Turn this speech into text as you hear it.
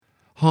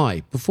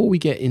Hi, before we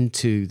get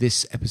into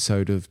this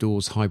episode of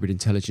Doors Hybrid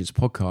Intelligence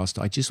podcast,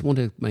 I just want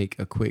to make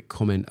a quick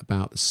comment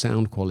about the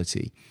sound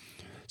quality.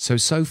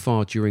 So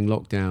far during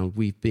lockdown,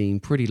 we've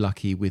been pretty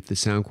lucky with the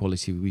sound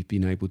quality we've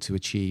been able to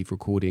achieve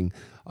recording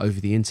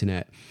over the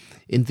internet.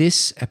 In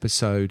this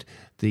episode,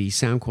 the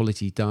sound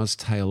quality does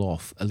tail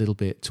off a little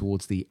bit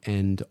towards the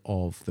end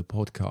of the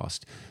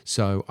podcast.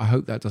 So I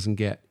hope that doesn't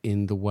get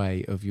in the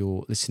way of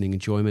your listening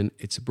enjoyment.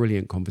 It's a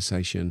brilliant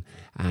conversation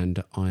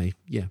and I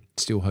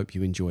still hope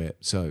you enjoy it.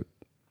 So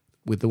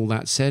with all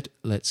that said,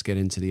 let's get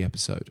into the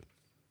episode.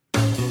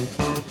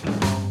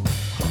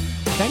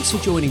 Thanks for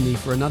joining me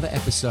for another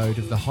episode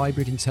of the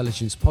Hybrid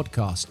Intelligence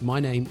podcast. My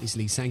name is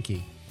Lee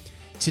Sankey.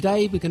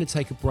 Today, we're going to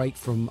take a break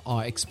from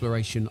our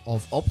exploration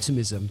of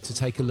optimism to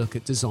take a look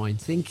at design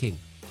thinking.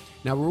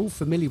 Now, we're all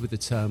familiar with the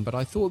term, but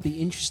I thought it'd be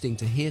interesting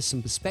to hear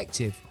some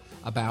perspective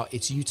about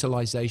its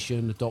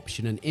utilization,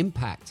 adoption, and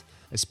impact,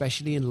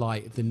 especially in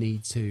light of the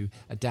need to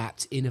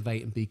adapt,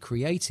 innovate, and be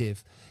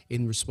creative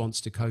in response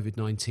to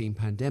COVID-19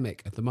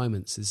 pandemic at the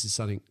moment. So this is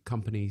something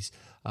companies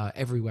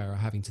everywhere are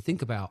having to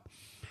think about.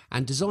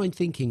 And design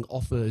thinking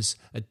offers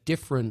a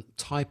different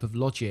type of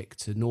logic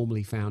to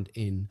normally found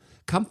in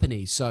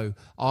companies. So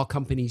are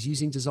companies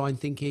using design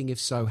thinking? If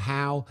so,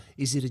 how?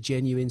 Is it a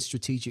genuine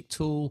strategic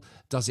tool?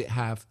 Does it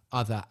have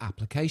other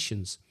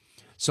applications?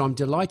 So I'm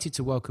delighted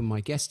to welcome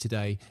my guest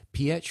today,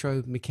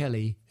 Pietro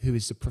Micheli, who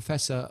is the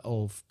Professor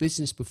of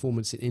Business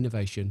Performance and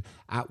Innovation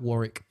at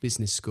Warwick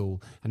Business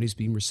School and who's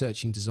been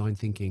researching design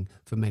thinking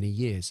for many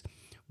years.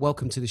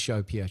 Welcome to the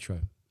show,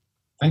 Pietro.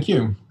 Thank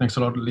you. Thanks a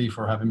lot, Lee,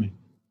 for having me.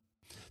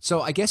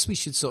 So I guess we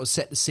should sort of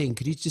set the scene.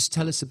 Could you just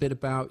tell us a bit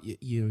about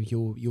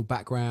your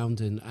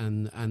background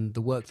and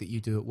the work that you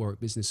do at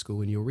Warwick Business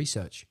School and your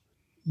research?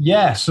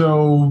 Yeah,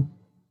 so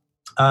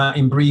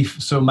in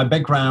brief, so my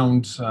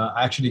background,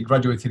 I actually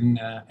graduated in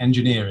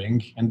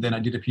engineering and then I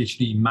did a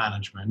PhD in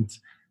management.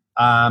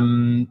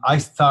 I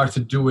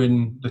started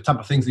doing the type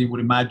of things that you would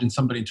imagine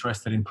somebody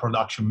interested in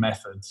production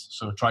methods,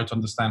 so try to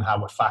understand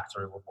how a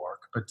factory would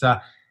work.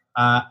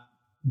 But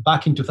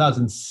back in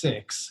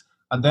 2006,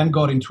 I then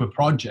got into a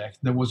project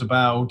that was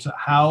about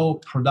how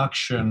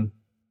production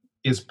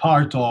is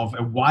part of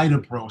a wider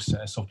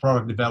process of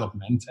product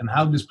development and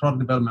how this product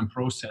development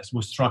process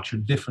was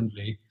structured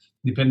differently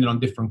depending on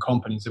different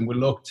companies. And we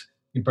looked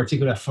in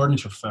particular at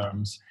furniture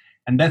firms.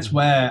 And that's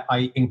where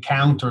I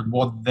encountered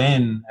what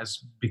then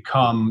has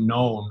become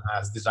known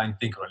as design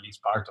thinking, or at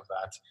least part of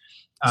that.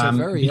 So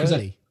very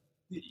early.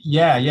 Quite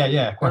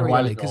very a while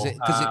early, ago.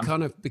 Because it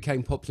kind of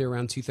became popular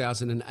around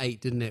 2008,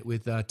 didn't it,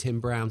 with Tim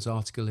Brown's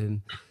article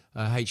in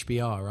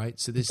HBR, right?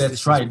 So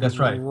that's right.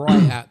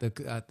 Right at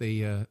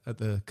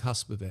the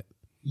cusp of it.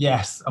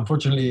 Yes,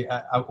 unfortunately,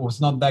 I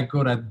was not that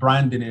good at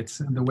branding it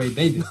the way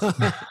they did.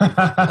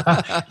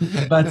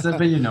 but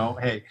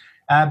hey.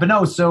 But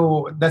no,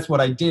 so that's what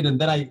I did, and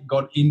then I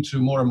got into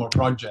more and more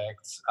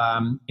projects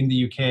in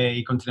the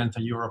UK,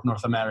 continental Europe,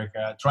 North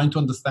America, trying to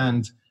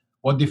understand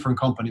what different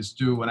companies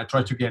do, and I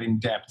try to get in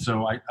depth.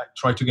 So I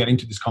try to get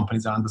into these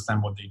companies and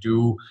understand what they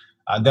do.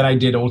 Then I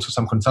did also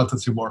some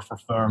consultancy work for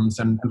firms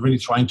and really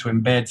trying to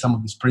embed some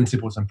of these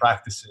principles and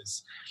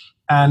practices.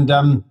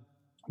 And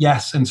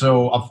yes, and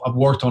so I've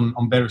worked on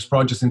various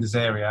projects in this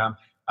area.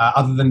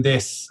 Other than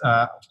this,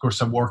 of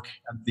course, I work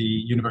at the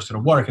University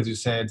of Warwick, as you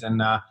said,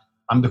 and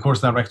I'm the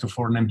course director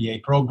for an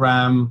MBA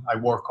program. I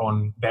work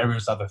on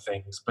various other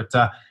things. But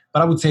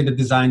I would say that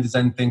design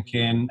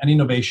thinking, and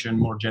innovation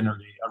more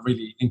generally are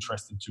really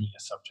interesting to me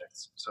as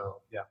subjects.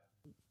 So, yeah.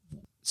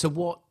 So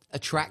what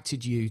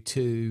attracted you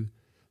to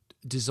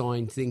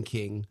design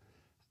thinking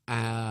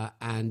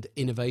and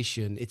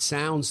innovation? It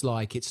sounds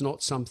like it's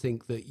not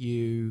something that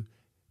you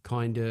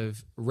kind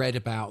of read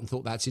about and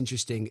thought that's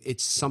interesting.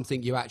 It's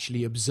something you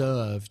actually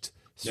observed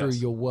through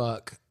your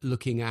work,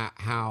 looking at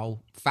how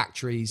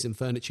factories and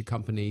furniture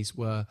companies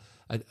were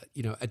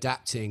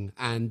adapting,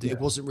 and it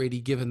wasn't really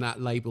given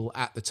that label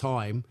at the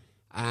time,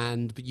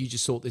 but you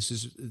just thought this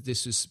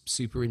was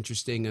super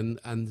interesting,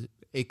 and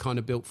it kind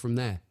of built from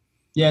there.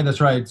 Yeah,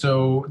 that's right.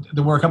 So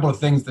there were a couple of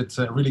things that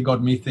really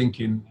got me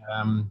thinking.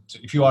 So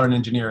if you are an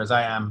engineer, as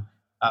I am,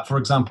 for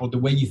example, the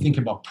way you think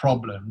about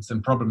problems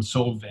and problem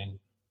solving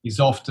is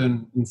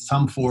often in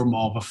some form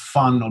of a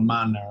funnel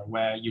manner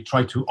where you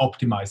try to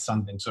optimize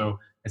something. So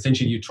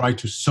essentially you try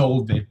to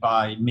solve it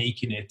by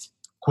making it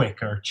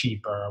quicker,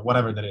 cheaper,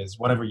 whatever that is,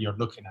 whatever you're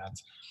looking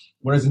at.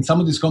 Whereas in some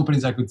of these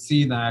companies, I could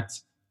see that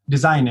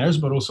designers,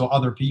 but also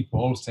other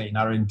people, say in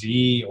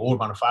R&D or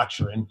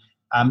manufacturing,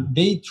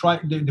 they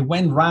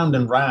went round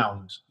and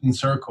round in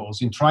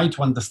circles and tried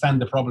to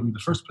understand the problem in the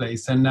first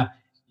place. And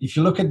if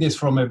you look at this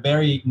from a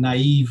very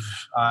naive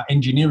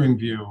engineering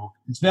view,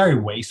 it's very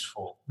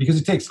wasteful because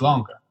it takes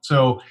longer.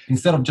 So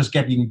instead of just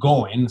getting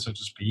going, so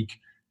to speak,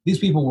 these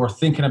people were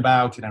thinking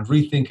about it and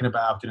rethinking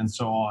about it and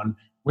so on,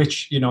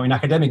 which, in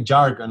academic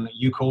jargon,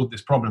 you call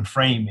this problem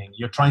framing.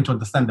 You're trying to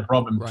understand the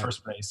problem in the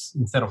first place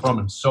instead of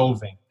problem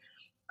solving.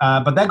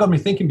 But that got me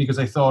thinking because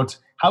I thought,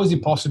 how is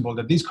it possible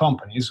that these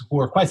companies,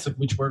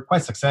 which were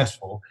quite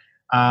successful,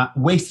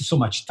 wasted so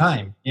much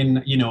time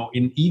in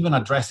even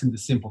addressing the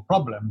simple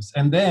problems.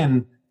 And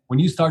then when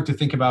you start to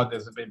think about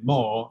this a bit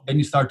more, then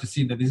you start to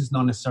see that this is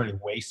not necessarily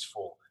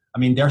wasteful. I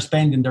mean, they're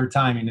spending their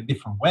time in a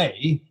different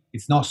way.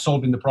 It's not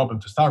solving the problem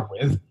to start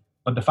with,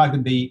 but the fact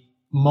that they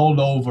mull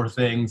over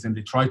things and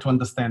they try to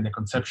understand, they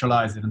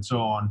conceptualize it and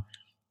so on,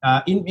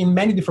 in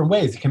many different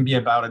ways. It can be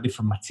about a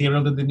different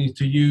material that they need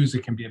to use.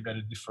 It can be about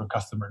a different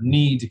customer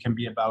needs. It can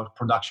be about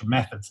production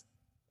methods,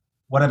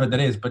 whatever that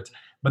is. But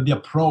the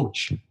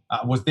approach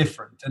was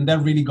different. And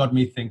that really got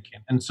me thinking.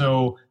 And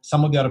so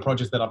some of the other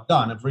projects that I've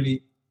done, I've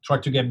really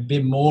tried to get a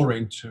bit more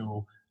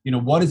into,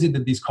 what is it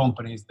that these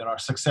companies that are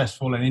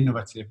successful and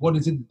innovative, what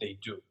is it that they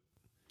do?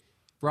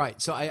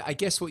 Right. So I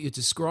guess what you're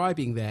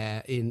describing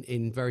there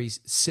in very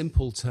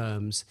simple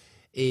terms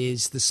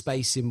is the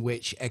space in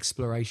which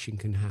exploration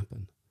can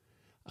happen.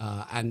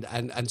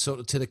 And sort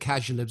of to the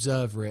casual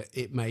observer,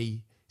 it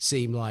may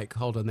seem like,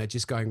 hold on, they're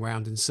just going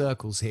round in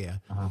circles here.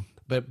 Uh-huh.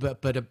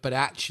 But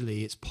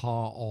actually it's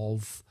part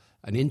of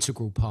an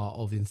integral part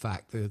of, in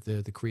fact,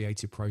 the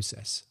creative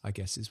process, I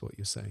guess is what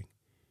you're saying.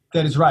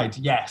 That is right.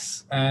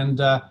 Yes. And,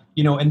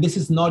 and this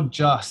is not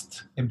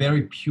just a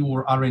very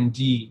pure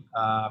R&D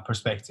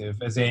perspective,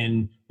 as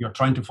in you're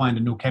trying to find a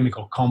new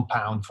chemical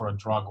compound for a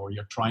drug, or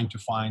you're trying to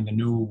find a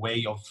new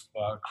way of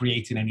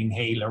creating an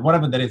inhaler,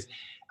 whatever that is.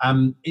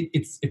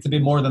 It's a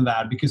bit more than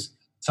that, because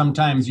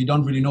sometimes you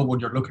don't really know what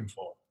you're looking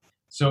for.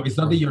 So it's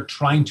not that you're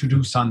trying to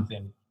do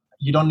something.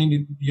 You don't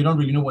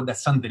really know what that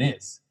something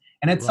is.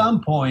 And at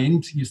some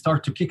point you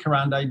start to kick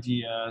around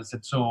ideas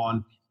and so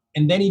on.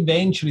 And then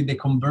eventually they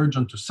converge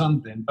onto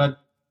something. But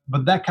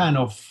that kind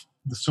of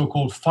the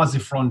so-called fuzzy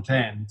front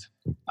end,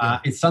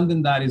 it's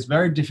something that is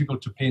very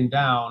difficult to pin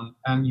down,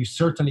 and you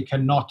certainly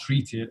cannot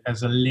treat it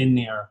as a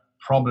linear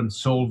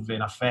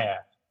problem-solving affair.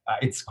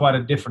 It's quite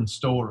a different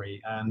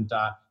story, and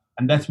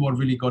that's what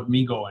really got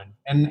me going.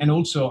 And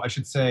also, I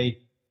should say,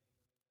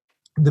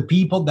 the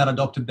people that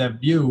adopted that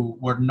view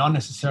were not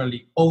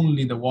necessarily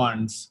only the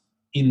ones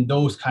in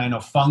those kind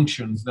of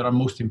functions that are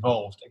most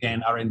involved.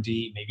 Again,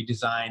 R&D, maybe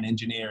design,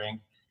 engineering.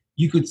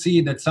 You could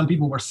see that some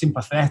people were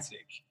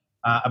sympathetic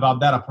about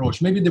that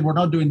approach. Maybe they were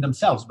not doing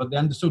themselves, but they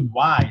understood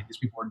why these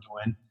people were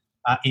doing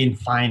in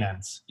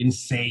finance, in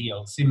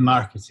sales, in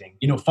marketing,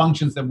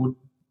 functions that would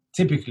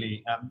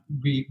typically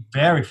be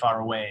very far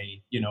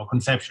away,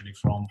 conceptually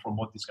from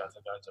what these guys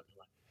are doing.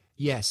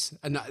 Yes,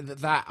 and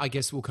that I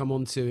guess we'll come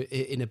on to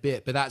in a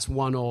bit, but that's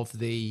one of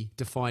the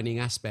defining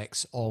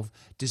aspects of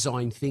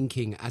design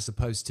thinking as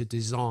opposed to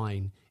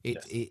design.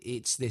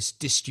 It's this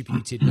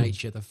distributed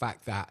nature, the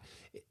fact that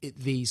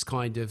these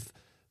kind of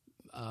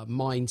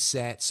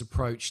mindsets,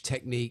 approach,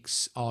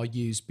 techniques are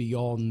used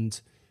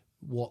beyond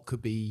what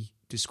could be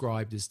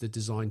described as the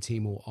design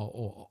team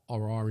or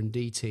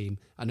R&D team,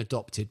 and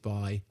adopted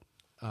by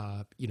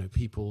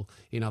people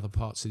in other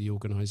parts of the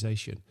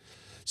organization.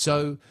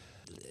 So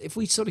if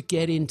we sort of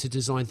get into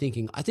design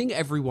thinking, I think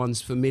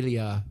everyone's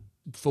familiar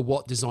for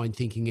what design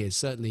thinking is.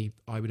 Certainly,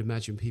 I would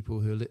imagine people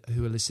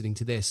who are listening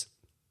to this.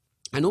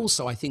 And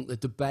also, I think the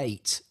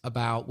debate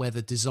about whether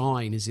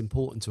design is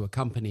important to a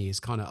company is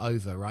kind of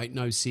over, right?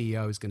 No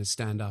CEO is going to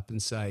stand up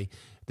and say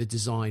the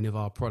design of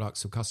our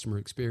products or customer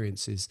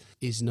experiences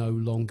is no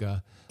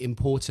longer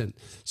important.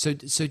 So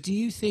do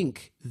you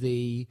think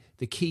the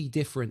key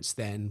difference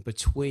then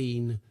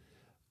between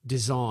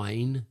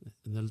design,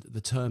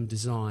 the term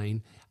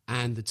design,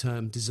 and the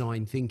term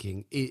design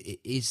thinking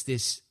is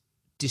this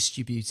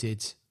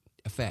distributed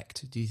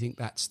effect? Do you think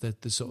that's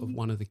the sort of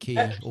one of the key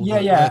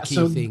the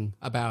key thing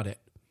about it?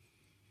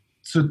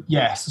 So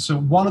yes, so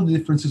one of the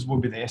differences will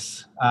be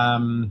this,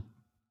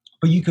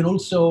 but you can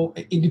also,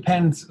 it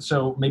depends,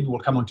 so maybe we'll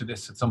come on to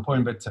this at some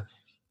point, but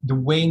the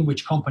way in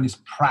which companies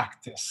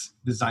practice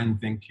design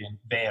thinking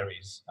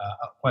varies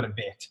quite a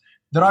bit.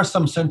 There are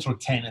some central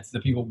tenets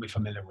that people will be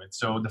familiar with.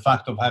 So the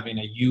fact of having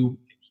a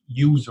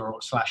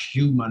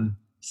user/human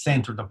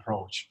centered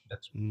approach, that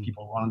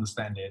people will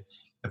understand it.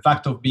 The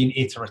fact of being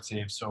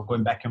iterative, so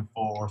going back and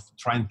forth,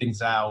 trying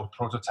things out,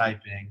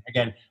 prototyping.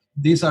 Again,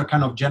 these are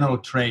kind of general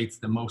traits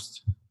that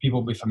most people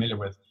will be familiar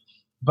with.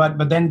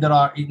 But then there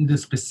are, in the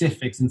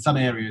specifics, in some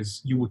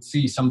areas, you would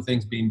see some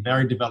things being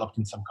very developed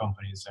in some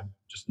companies and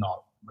just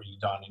not really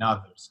done in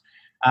others.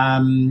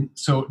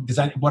 So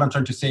design, what I'm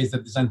trying to say is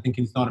that design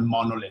thinking is not a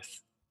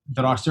monolith.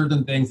 There are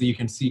certain things that you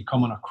can see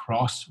common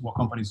across what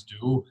companies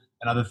do,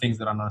 and other things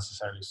that are not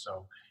necessarily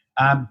so.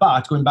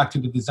 But going back to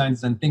the design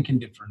thinking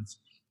difference,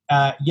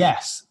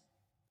 yes,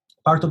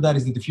 part of that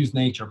is the diffuse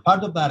nature.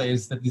 Part of that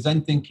is that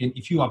design thinking,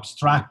 if you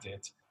abstract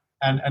it,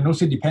 and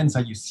also it depends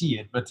how you see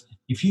it, but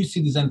if you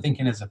see design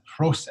thinking as a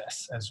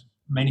process, as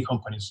many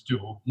companies do,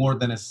 more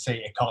than as,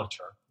 say, a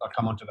culture, I'll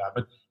come on to that,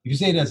 but if you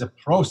say it as a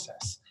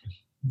process,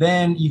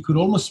 then you could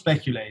almost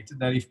speculate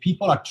that if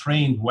people are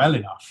trained well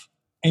enough,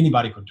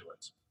 anybody could do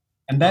it.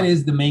 And that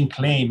is the main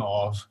claim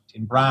of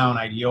Tim Brown,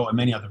 IDEO, and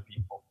many other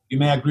people. You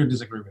may agree or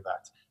disagree with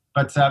that.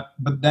 But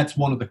that's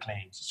one of the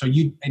claims. So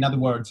in other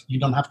words, you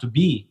don't have to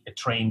be a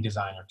trained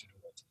designer to do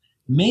it.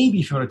 Maybe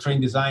if you're a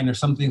trained designer,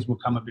 some things will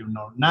come a bit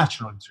more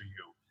natural to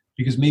you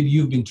because maybe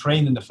you've been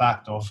trained in the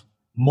fact of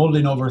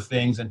mulling over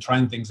things and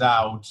trying things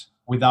out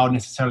without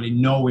necessarily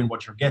knowing what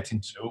you're getting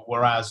to,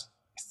 whereas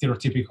a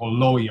stereotypical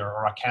lawyer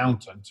or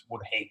accountant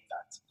would hate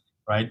that,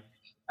 right?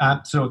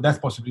 So that's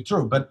possibly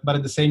true, but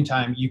at the same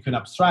time, you can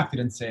abstract it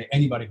and say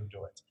anybody could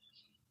do it.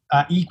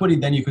 Equally,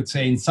 then you could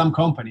say in some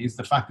companies,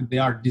 the fact that they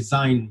are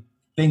design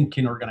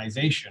thinking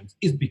organizations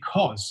is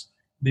because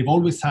they've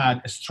always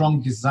had a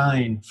strong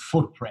design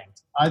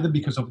footprint, either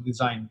because of the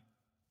design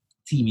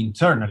team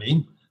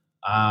internally,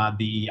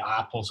 the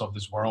Apples of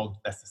this world,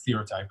 that's the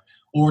stereotype,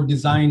 or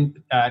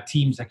design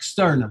teams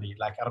externally,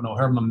 like, I don't know,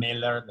 Herman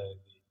Miller, the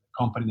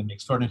company that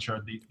makes furniture,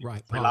 they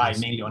rely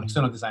mainly on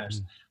external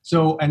designers.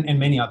 So, and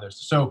many others.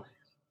 So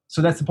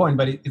that's the point,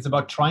 but it's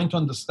about trying to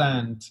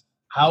understand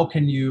how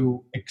can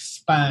you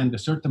expand a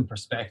certain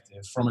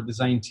perspective from a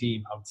design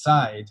team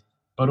outside,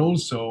 but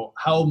also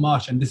how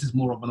much, and this is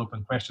more of an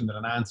open question than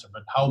an answer,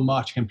 but how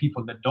much can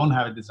people that don't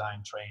have a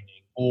design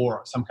training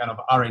or some kind of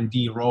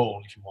R&D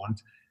role, if you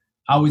want,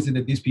 how is it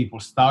that these people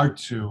start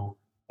to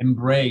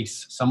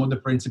embrace some of the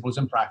principles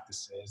and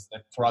practices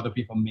that for other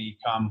people may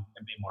come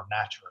a bit more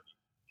naturally?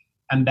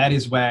 And that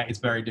is where it's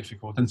very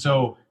difficult. And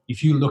so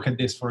if you look at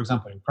this, for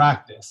example, in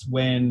practice,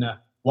 when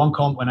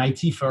an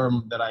IT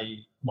firm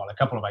a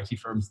couple of IT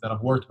firms that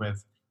I've worked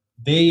with,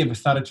 they have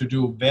started to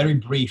do very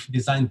brief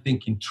design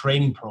thinking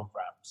training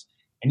programs.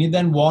 And you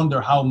then wonder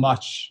how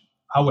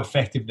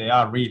effective they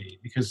are really.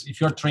 Because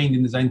if you're trained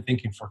in design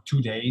thinking for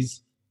 2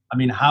 days, I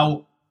mean,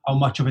 how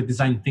much of a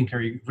design thinker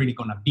are you really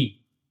going to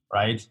be,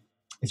 right?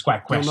 It's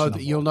quite questionable.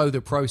 You'll know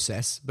the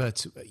process,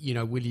 but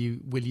will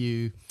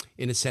you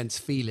in a sense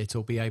feel it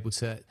or be able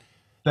to?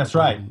 That's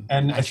right.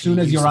 And as soon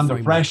as you're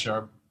under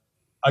pressure,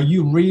 are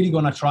you really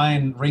going to try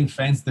and ring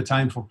fence the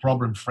time for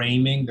problem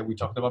framing that we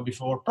talked about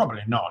before?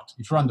 Probably not.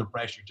 If you're under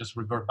pressure, just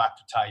revert back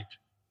to type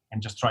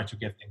and just try to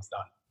get things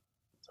done.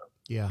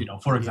 So,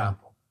 for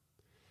example.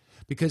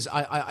 Because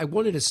I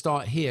wanted to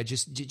start here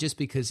just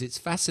because it's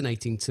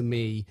fascinating to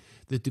me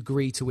the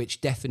degree to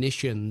which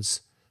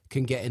definitions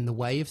can get in the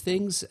way of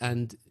things.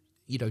 And,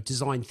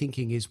 design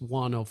thinking is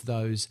one of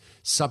those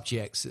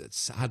subjects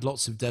that's had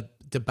lots of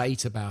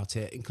debate about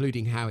it,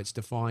 including how it's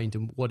defined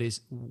and what it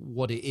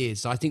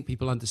is. I think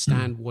people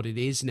understand what it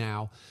is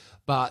now,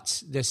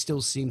 but there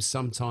still seems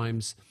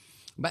sometimes,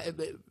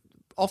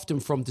 often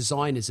from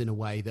designers in a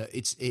way, that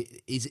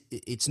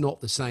it's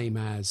not the same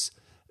as,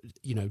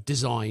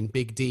 design,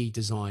 big D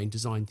design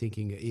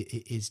thinking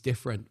is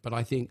different. But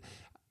I think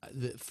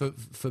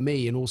for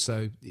me, and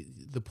also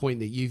the point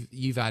that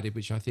you've added,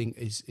 which I think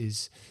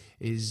is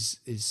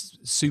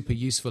super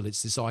useful,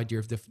 it's this idea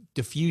of the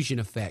diffusion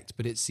effect,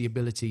 but it's the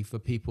ability for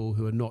people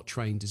who are not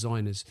trained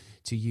designers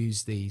to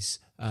use these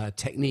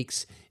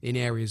techniques in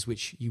areas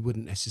which you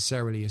wouldn't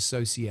necessarily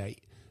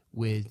associate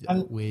with.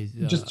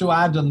 Just to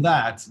add on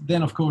that,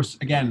 then of course,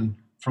 again,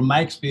 from my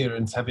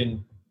experience,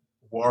 having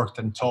worked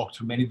and talked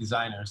to many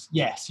designers,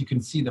 yes, you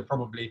can see that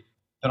probably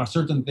there are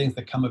certain things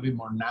that come a bit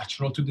more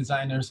natural to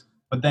designers,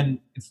 but then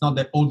it's not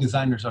that all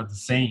designers are the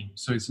same.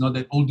 So it's not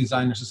that all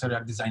designers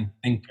necessarily are design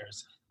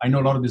thinkers. I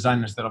know a lot of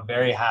designers that are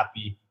very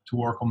happy to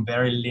work on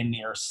very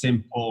linear,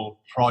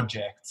 simple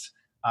projects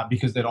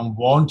because they don't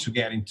want to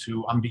get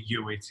into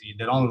ambiguity.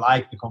 They don't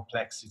like the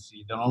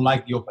complexity. They don't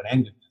like the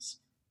open-endedness.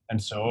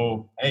 And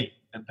so, hey,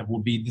 there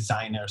would be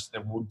designers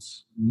that would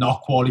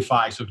not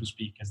qualify, so to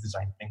speak, as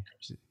design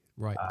thinkers.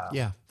 Right.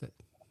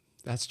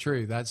 That's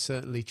true. That's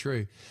certainly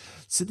true.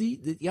 So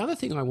the other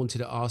thing I wanted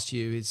to ask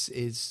you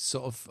is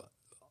sort of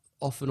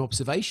off an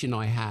observation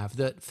I have,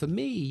 that for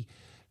me,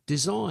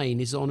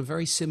 design is on a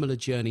very similar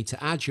journey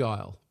to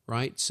agile,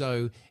 right?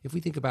 So if we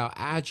think about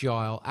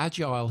agile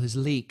has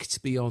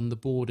leaked beyond the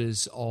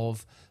borders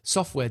of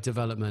software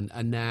development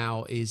and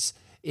now is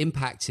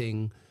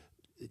impacting,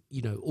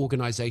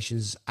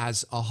 organizations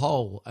as a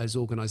whole, as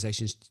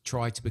organizations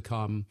try to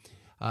become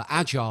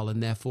agile,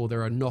 and therefore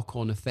there are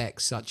knock-on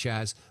effects such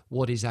as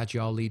what is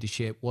agile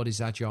leadership, what is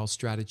agile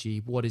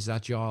strategy, what is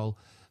agile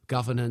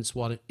governance,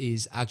 what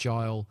is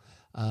agile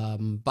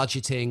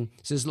budgeting.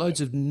 So there's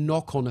loads of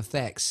knock-on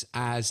effects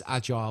as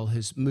agile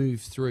has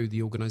moved through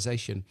the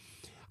organization.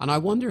 And I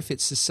wonder if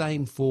it's the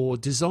same for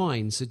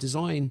design. So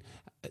design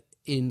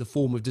in the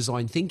form of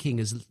design thinking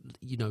has,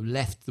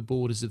 left the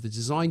borders of the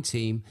design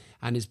team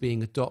and is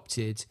being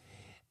adopted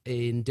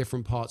in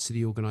different parts of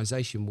the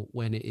organization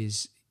when it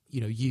is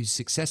used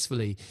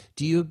successfully.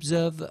 Do you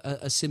observe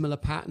a similar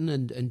pattern,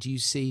 and do you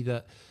see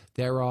that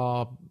there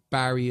are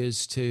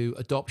barriers to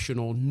adoption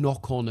or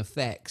knock-on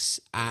effects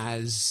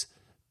as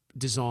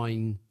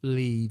design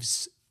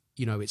leaves,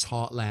 its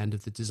heartland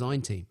of the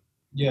design team?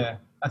 Yeah,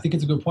 I think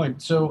it's a good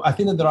point. So I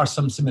think that there are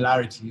some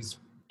similarities,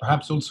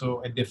 perhaps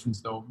also a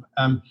difference though.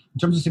 In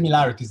terms of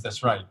similarities,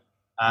 that's right.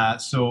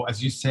 So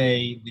as you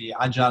say, the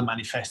Agile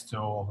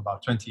Manifesto of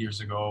about 20 years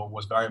ago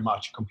was very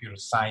much computer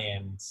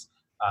science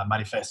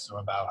manifesto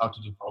about how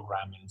to do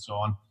programming and so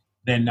on.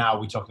 Then now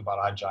we talked about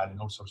Agile and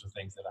all sorts of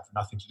things that have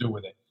nothing to do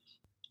with it.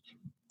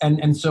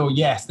 And so,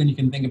 yes, then you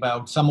can think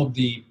about some of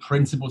the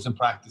principles and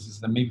practices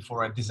that maybe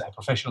for a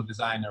professional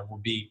designer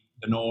would be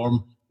the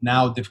norm,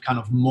 now they've kind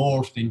of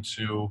morphed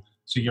into,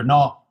 so you're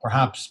not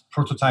perhaps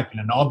prototyping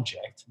an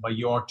object, but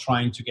you're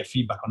trying to get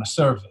feedback on a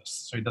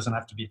service. So it doesn't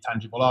have to be a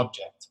tangible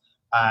object.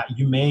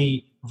 You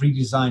may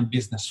redesign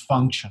business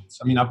functions.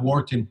 I mean, I've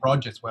worked in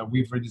projects where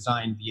we've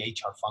redesigned the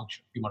HR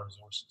function, human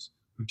resources.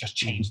 We've just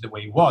changed the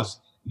way it was.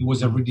 It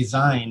was a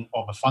redesign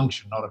of a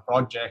function, not a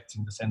project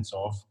in the sense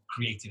of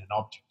creating an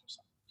object or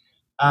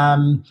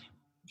something.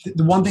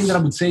 The one thing that I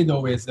would say,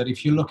 though, is that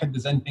if you look at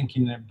design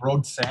thinking in a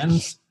broad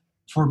sense,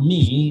 for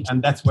me,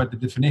 and that's where the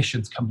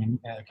definitions come in,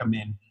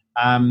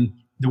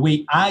 the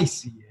way I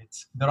see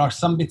it, there are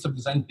some bits of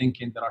design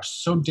thinking that are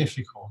so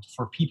difficult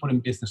for people in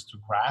business to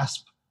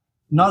grasp,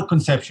 not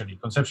conceptually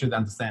they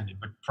understand it,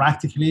 but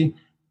practically,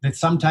 that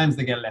sometimes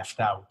they get left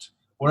out.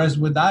 Whereas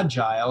with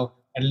Agile,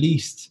 at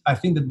least I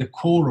think that the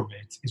core of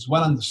it is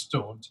well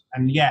understood.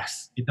 And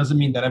yes, it doesn't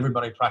mean that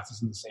everybody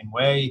practices in the same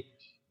way,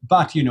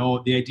 but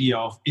the idea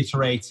of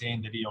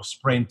iterating, the idea of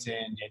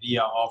sprinting, the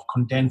idea of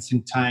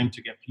condensing time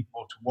to get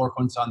people to work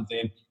on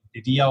something, the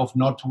idea of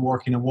not to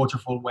work in a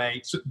waterfall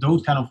way. So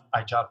those kind of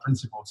Agile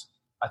principles,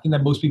 I think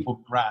that most people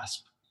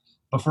grasp.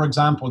 But for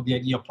example, the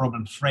idea of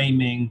problem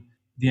framing,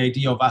 the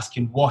idea of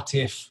asking what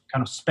if,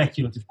 kind of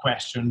speculative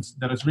questions,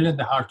 that is really at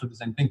the heart of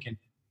design thinking.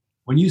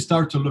 When you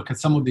start to look at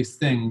some of these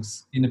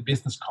things in a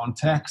business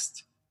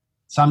context,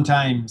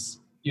 sometimes,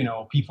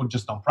 people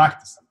just don't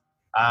practice them.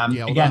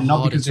 Again,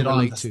 not because they don't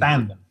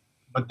understand them,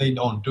 but they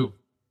don't do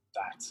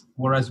that.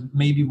 Whereas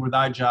maybe with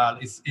Agile,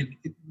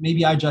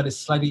 maybe Agile is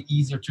slightly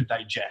easier to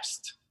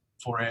digest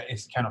for a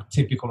kind of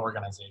typical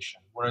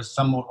organization, whereas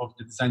some of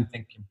the design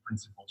thinking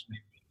principles may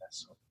be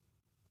less so.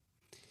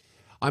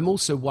 I'm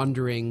also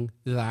wondering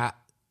that,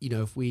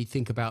 if we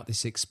think about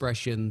this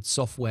expression,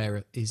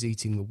 software is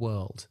eating the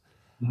world,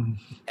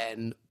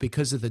 and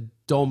because of the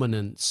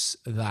dominance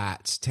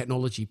that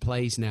technology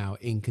plays now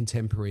in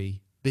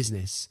contemporary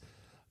business,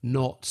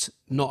 not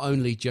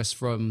only just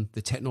from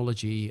the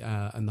technology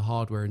and the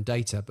hardware and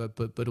data,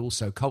 but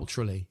also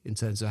culturally in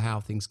terms of how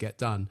things get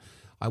done.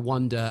 I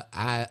wonder,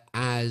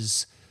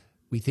 as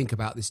we think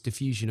about this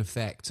diffusion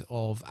effect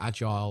of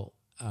Agile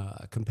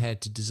compared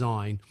to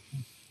design,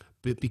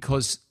 but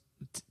because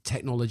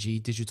technology,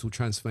 digital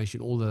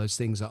transformation, all of those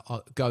things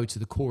go to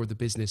the core of the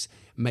business,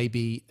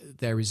 maybe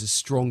there is a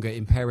stronger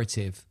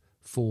imperative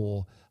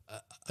for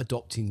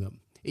adopting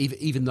them,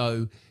 even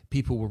though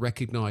people will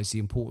recognize the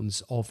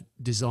importance of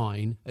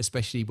design,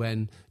 especially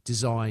when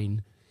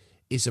design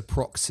is a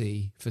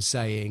proxy for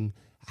saying,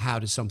 how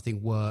does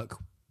something work?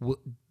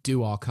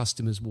 Do our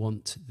customers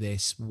want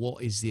this?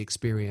 What is the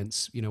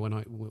experience?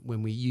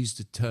 When we use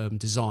the term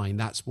design,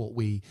 that's what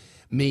we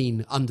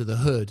mean under the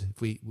hood.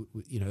 If we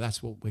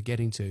that's what we're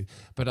getting to.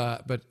 But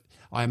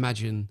I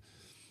imagine,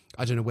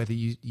 I don't know whether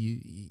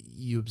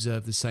you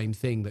observe the same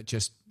thing, that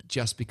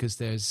just because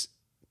there's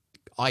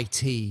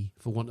IT,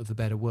 for want of a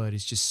better word,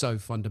 is just so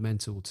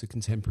fundamental to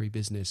contemporary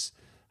business,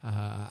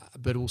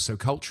 but also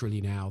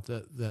culturally now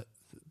that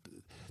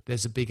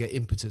there's a bigger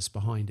impetus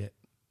behind it.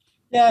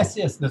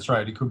 Yes, that's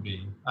right. It could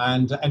be,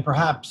 and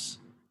perhaps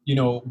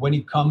when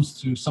it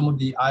comes to some of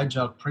the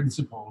Agile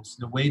principles,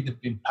 the way they've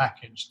been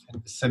packaged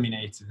and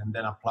disseminated and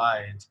then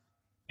applied,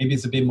 maybe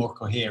it's a bit more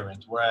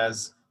coherent.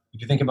 Whereas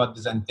if you think about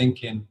design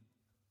thinking,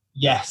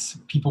 yes,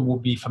 people will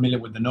be familiar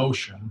with the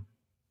notion,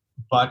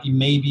 but it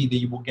may be that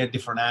you will get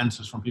different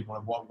answers from people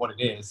of what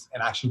it is.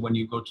 And actually, when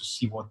you go to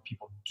see what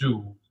people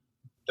do,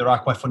 there are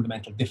quite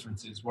fundamental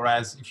differences.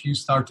 Whereas if you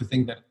start to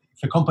think that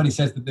if a company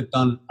says that they've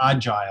done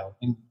Agile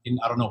in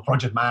I don't know,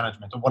 project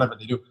management or whatever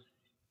they do,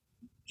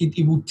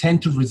 it would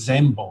tend to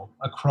resemble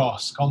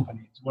across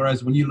companies.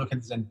 Whereas when you look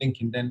at design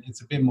thinking, then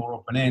it's a bit more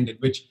open-ended,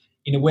 which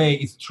in a way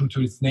is true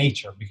to its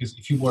nature, because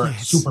if you were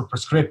super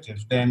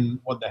prescriptive, then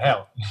what the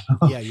hell?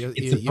 Yeah,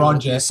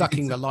 you're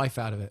sucking the life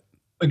out of it.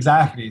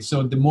 Exactly.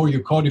 So the more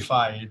you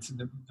codify it,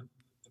 the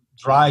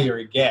drier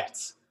it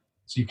gets.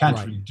 So you can't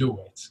really do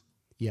it.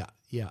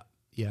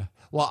 Yeah.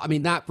 Well, I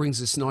mean, that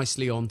brings us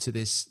nicely on to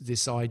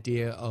this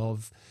idea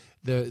of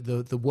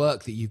the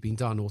work that you've been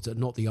done, or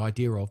not the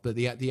idea of, but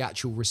the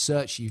actual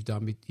research you've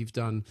done. You've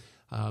done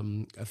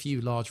a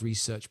few large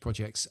research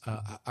projects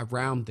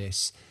around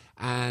this.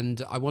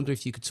 And I wonder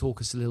if you could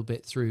talk us a little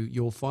bit through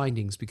your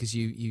findings, because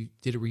you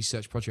did a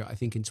research project, I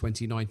think in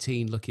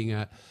 2019, looking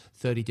at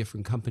 30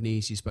 different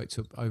companies. You spoke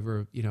to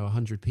over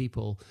 100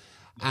 people,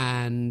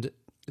 and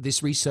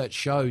this research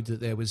showed that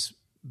there was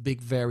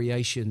big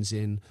variations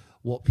in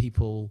what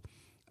people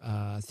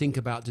think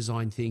about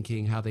design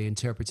thinking, how they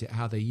interpret it,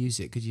 how they use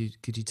it. Could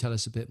you tell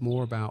us a bit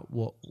more about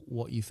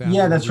what you found?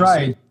 Yeah, that's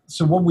right.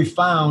 So what we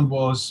found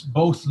was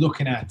both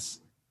looking at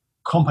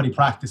company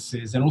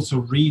practices and also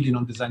reading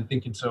on design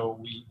thinking. So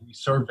we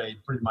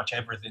surveyed pretty much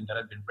everything that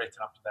had been written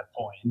up to that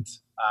point,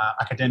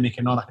 academic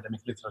and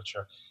non-academic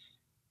literature.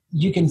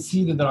 You can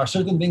see that there are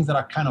certain things that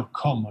are kind of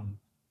common,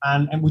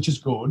 and which is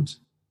good.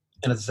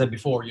 And as I said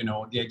before,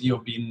 the idea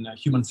of being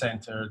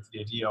human-centered,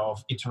 the idea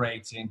of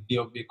iterating, the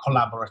idea of being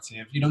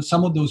collaborative,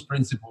 some of those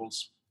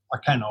principles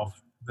are kind of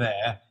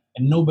there,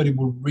 and nobody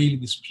will really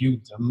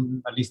dispute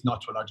them, at least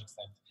not to a large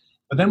extent.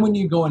 But then when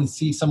you go and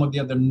see some of the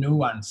other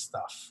nuanced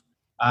stuff,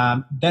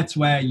 that's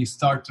where you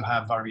start to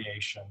have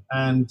variation.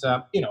 And,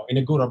 in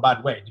a good or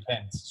bad way, it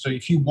depends. So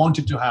if you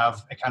wanted to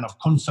have a kind of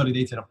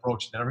consolidated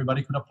approach that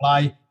everybody could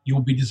apply, you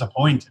will be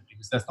disappointed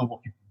because that's not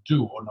what people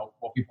do or not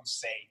what people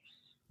say.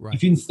 Right.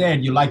 If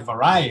instead you like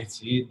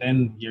variety,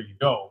 then here you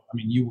go. I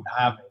mean, you would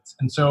have it.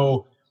 And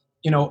so,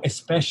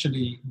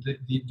 especially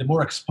the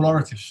more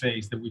explorative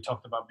phase that we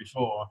talked about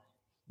before,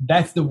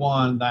 that's the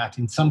one that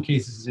in some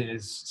cases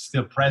is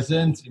still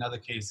present, in other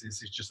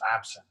cases is just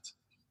absent.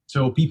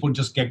 So people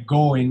just get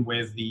going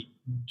with the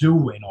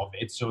doing of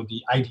it. So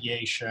the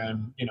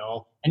ideation,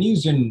 and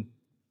using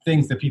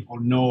things that people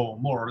know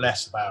more or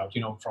less about,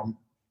 from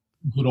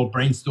good old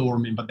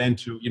brainstorming, but then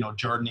to,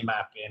 journey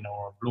mapping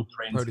or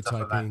blueprints. Prototyping, stuff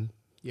like that.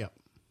 Yeah.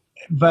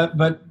 But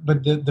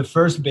the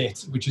first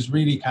bit, which is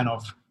really kind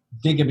of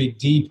dig a bit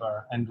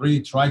deeper and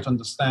really try to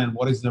understand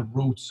what is the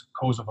root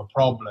cause of a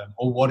problem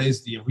or what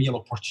is the real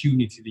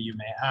opportunity that you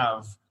may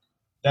have,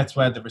 that's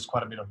where there is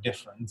quite a bit of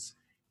difference.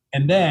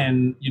 And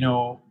then,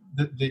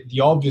 the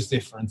obvious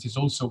difference is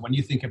also when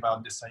you think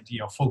about this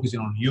idea of focusing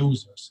on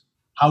users,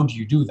 how do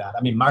you do that?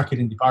 I mean,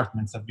 marketing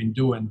departments have been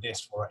doing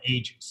this for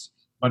ages,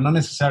 but not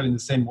necessarily in the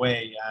same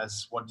way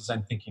as what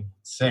design thinking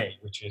would say,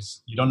 which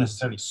is you don't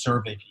necessarily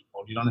survey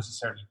people, you don't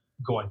necessarily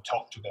go and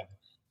talk to them,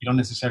 you don't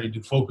necessarily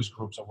do focus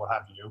groups or what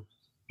have you.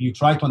 You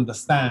try to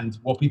understand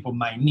what people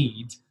might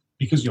need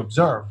because you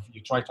observe,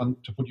 you try to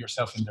put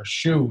yourself in their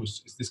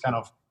shoes. It's this kind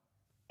of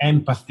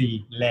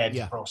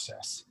empathy-led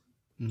process,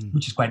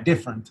 which is quite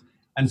different.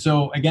 And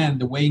so, again,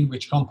 the way in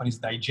which companies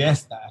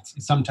digest that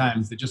is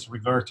sometimes they just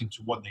revert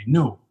into what they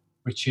knew,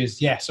 which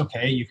is, yes,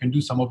 okay, you can do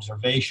some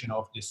observation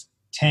of these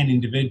 10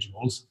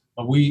 individuals,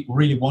 but we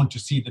really want to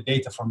see the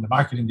data from the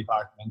marketing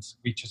department,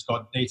 which has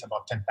got data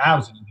about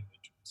 10,000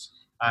 individuals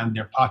and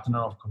their pattern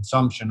of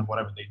consumption or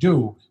whatever they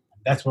do.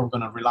 That's what we're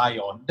going to rely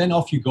on. Then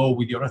off you go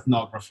with your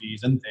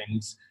ethnographies and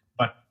things,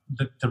 but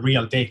the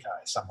real data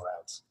is somewhere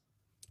else.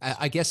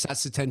 I guess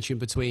that's the tension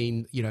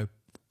between,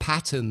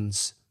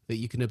 patterns that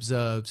you can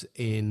observe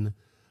in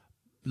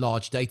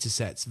large data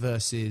sets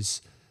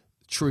versus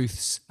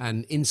truths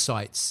and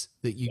insights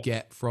that you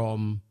get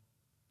from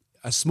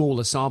a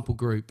smaller sample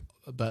group,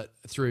 but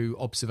through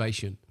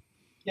observation.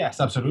 Yes,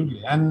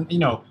 absolutely. And,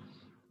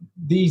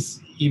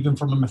 these, even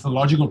from a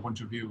methodological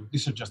point of view,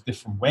 these are just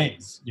different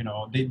ways.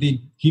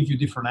 They give you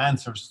different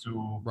answers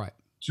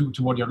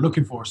to what you're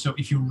looking for. So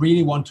if you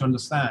really want to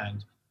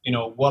understand,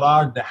 what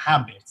are the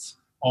habits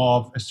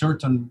of a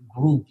certain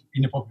group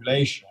in a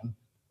population,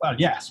 well,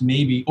 yes,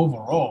 maybe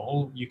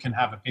overall you can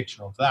have a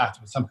picture of that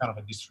with some kind of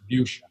a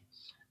distribution.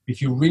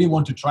 If you really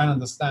want to try and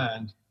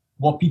understand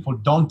what people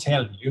don't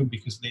tell you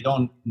because they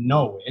don't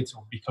know it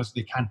or because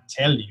they can't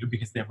tell you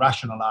because they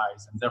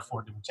rationalize and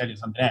therefore they will tell you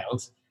something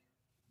else,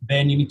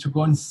 then you need to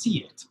go and see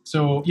it.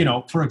 So,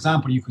 for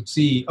example, you could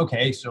see,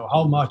 okay, so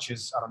how much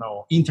is,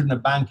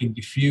 internet banking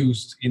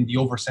diffused in the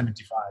over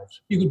 75?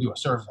 You could do a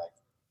survey.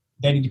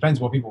 Then it depends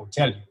what people will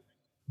tell you.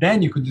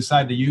 Then you could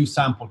decide that you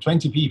sample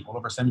 20 people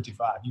over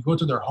 75. You go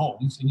to their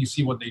homes and you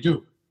see what they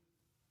do.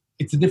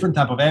 It's a different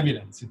type of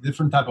evidence, a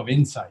different type of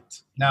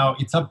insight. Now,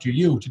 it's up to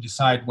you to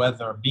decide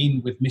whether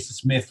being with Mrs.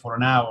 Smith for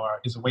an hour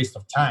is a waste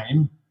of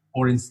time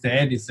or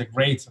instead it's a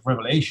great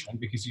revelation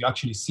because you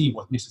actually see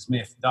what Mrs.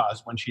 Smith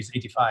does when she's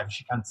 85.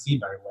 She can't see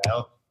very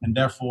well, and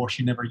therefore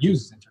she never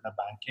uses internet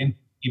banking,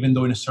 even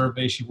though in a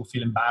survey she will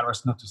feel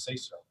embarrassed not to say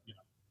so.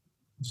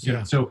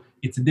 So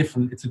it's a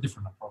different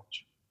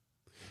approach.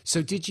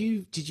 So did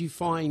you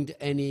find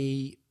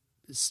any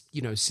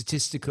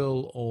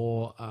statistical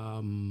or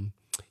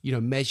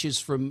measures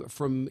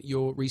from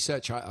your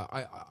research?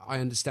 I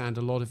understand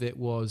a lot of it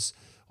was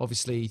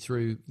obviously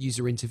through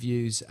user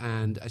interviews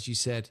and, as you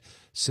said,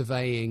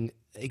 surveying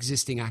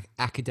existing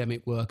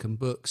academic work and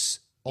books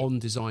on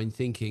design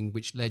thinking,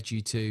 which led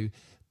you to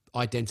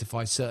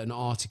identify certain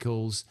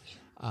articles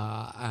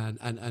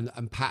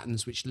and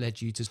patterns, which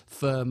led you to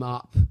firm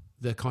up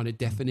the kind of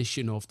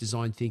definition of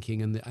design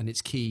thinking and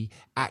its key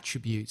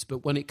attributes.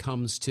 But when it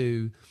comes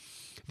to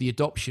the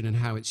adoption and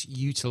how it's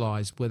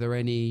utilized, were there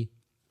any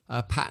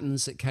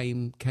patterns that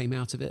came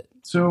out of it?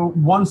 So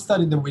one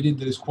study that we did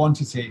that is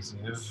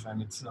quantitative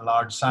and it's a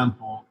large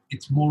sample,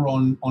 it's more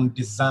on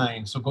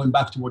design. So going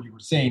back to what you were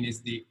saying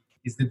is the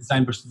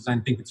design versus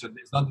design thinking. So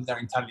it's not that they're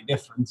entirely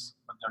different,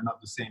 but they're not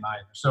the same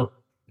either. So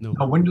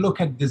now when you look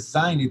at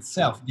design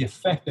itself, the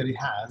effect that it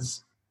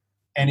has,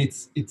 and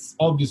it's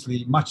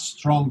obviously much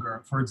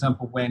stronger, for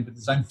example, when the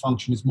design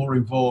function is more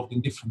involved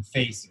in different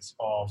phases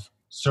of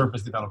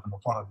service development or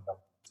product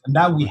development. And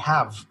that we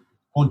have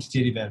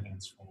quantitative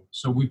evidence for.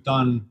 So we've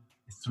done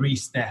a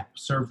 3-step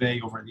survey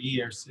over the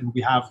years, and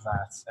we have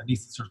that, at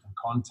least in certain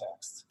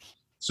contexts.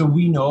 So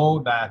we know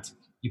that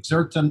if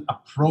certain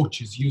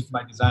approaches used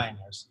by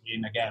designers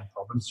in, again,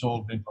 problem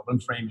solving, problem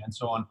framing, and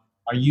so on,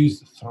 are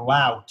used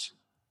throughout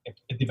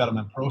a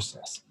development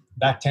process,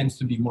 that tends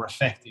to be more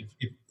effective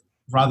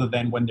rather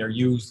than when they're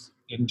used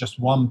in just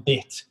one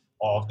bit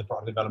of the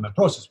product development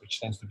process, which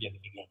tends to be at the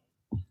beginning.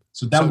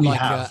 So that we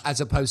have.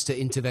 As opposed to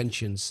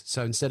interventions.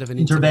 So instead of an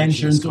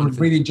interventions or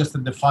really just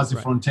at the fuzzy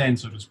front end,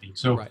 so to speak.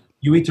 So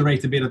you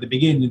iterate a bit at the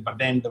beginning, but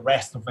then the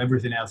rest of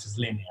everything else is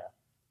linear.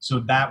 So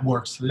that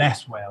works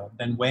less well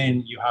than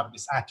when you have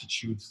this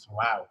attitude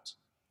throughout.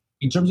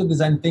 In terms of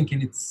design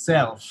thinking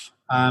itself,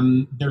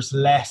 there's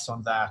less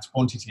on that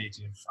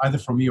quantitative, either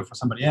from me or for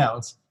somebody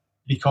else,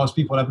 because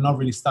people have not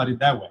really studied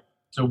that way.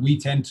 So we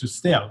tend to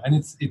still, and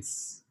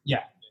it's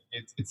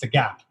a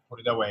gap, put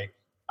it that way.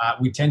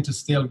 We tend to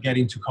still get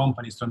into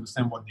companies to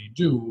understand what they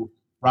do,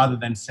 rather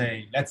than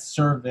say, let's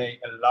survey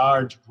a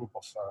large group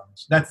of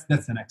firms. That's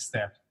the next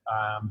step,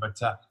 but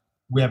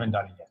we haven't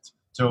done it yet.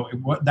 So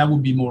that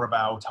would be more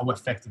about how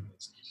effective it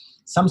is.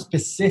 Some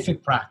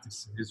specific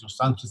practices or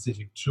some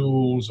specific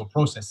tools or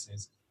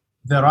processes,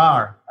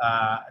 there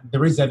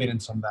is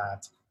evidence on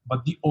that,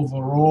 but the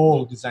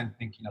overall design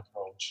thinking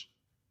approach,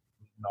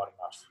 not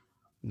enough.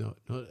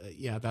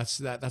 Yeah, that's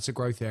a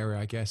growth area,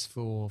 I guess,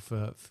 for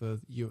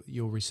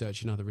your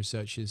research and other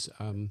researchers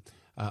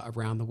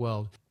around the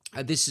world.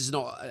 This is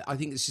not. I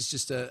think this is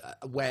just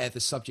where the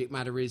subject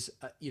matter is.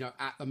 At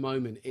the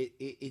moment,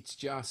 it's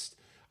just.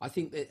 I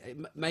think that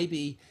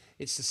maybe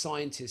it's the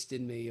scientist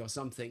in me or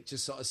something,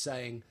 just sort of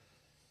saying,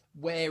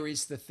 where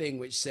is the thing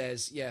which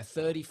says,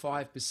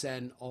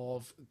 35%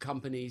 of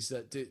companies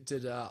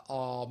that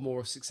are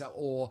more successful,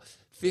 or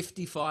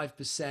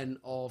 55%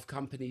 of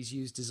companies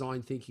use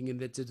design thinking in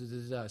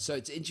the So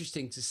it's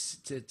interesting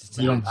to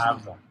we don't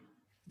have that.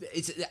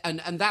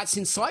 And that's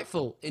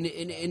insightful in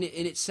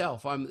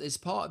itself. There's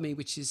part of me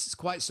which is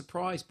quite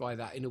surprised by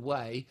that in a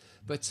way,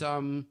 but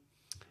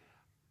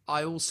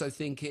I also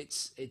think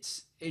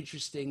it's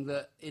interesting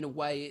that in a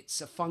way it's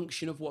a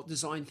function of what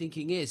design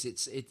thinking is.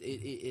 It's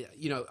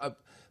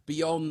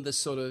beyond the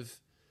sort of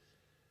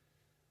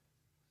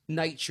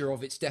nature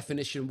of its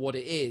definition, what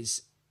it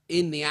is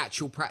in the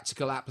actual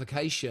practical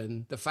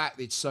application. The fact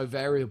that it's so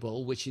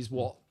variable, which is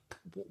what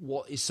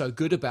is so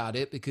good about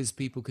it, because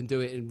people can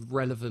do it in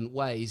relevant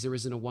ways. There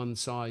isn't a one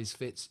size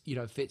fits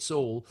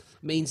all,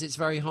 means it's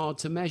very hard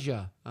to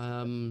measure.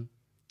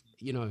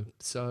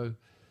 So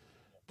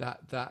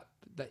that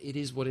it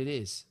is what it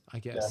is, I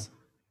guess. Yeah.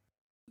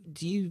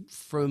 Do you,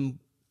 from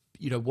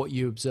what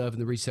you observe in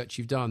the research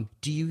you've done,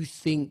 do you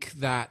think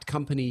that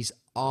companies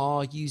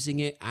are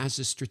using it as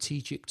a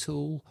strategic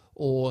tool,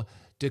 or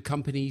do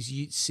companies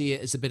see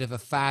it as a bit of a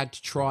fad,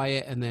 try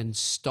it and then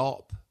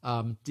stop?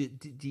 Do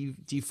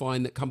you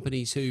find that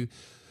companies who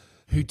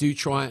do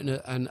try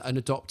it and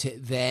adopt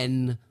it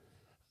then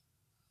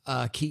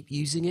keep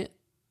using it?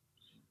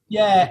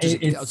 Yeah,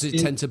 does it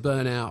tend to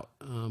burn out?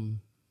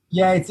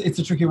 Yeah, it's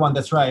a tricky one.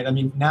 That's right. I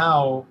mean,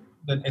 now,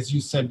 as you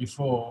said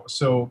before,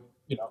 so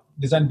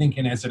design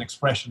thinking as an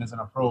expression, as an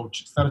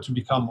approach, started to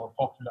become more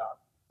popular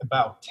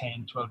about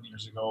 10, 12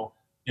 years ago.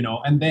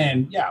 And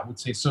then I would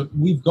say, so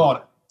we've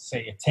got,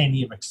 say, a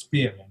 10-year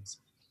experience.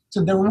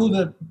 So there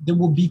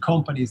will be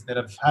companies that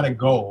have had a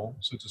go,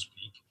 so to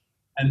speak,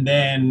 and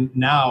then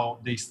now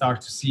they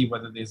start to see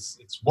whether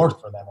it's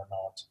worth for them or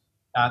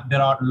not.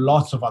 There are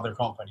lots of other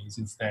companies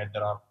instead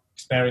that are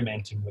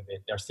experimenting with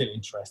it. They're still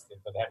interested,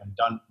 but they haven't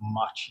done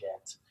much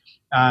yet.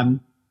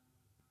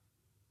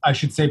 I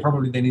should say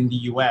probably that in the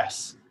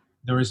US,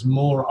 there is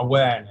more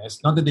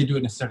awareness, not that they do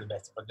it necessarily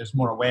better, but there's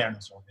more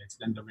awareness of it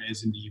than there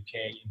is in the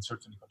UK and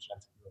certainly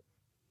continental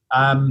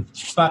Europe.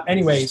 But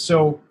anyway,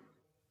 so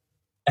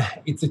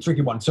it's a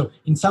tricky one. So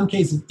in some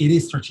cases, it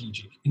is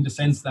strategic in the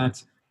sense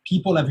that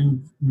people have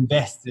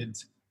invested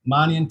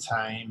money and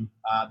time.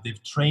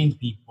 They've trained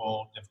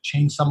people. They've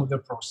changed some of their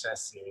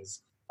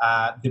processes.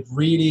 They've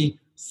really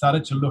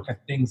started to look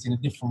at things in a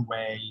different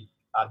way.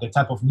 The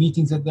type of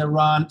meetings that they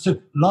run. So a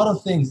lot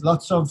of things,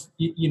 lots of,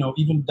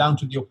 even down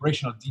to the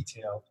operational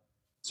detail,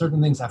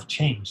 certain things have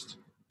changed.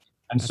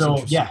 And that's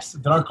so, yes,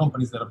 there are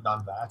companies that have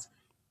done that.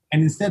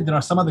 And instead, there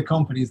are some other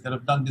companies that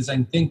have done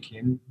design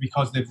thinking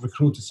because they've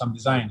recruited some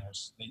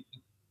designers,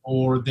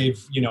 or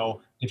they've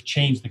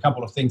changed a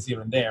couple of things here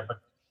and there, but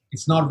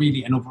it's not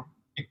really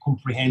a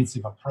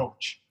comprehensive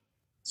approach.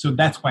 So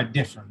that's quite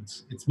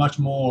different. It's much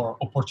more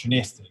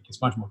opportunistic.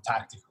 It's much more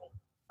tactical.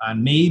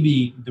 And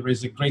maybe there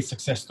is a great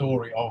success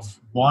story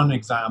of one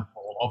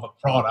example of a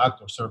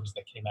product or service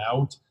that came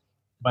out,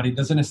 but it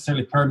doesn't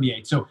necessarily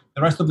permeate. So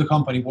the rest of the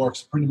company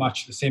works pretty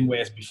much the same way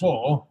as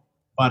before,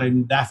 but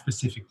in that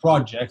specific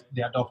project,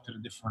 they adopted a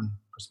different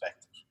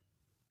perspective.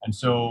 And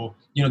so,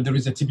 there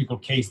is a typical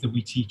case that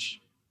we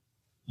teach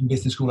in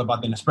business school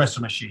about the Nespresso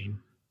machine.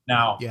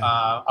 Now,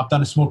 I've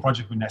done a small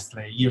project with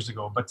Nestle years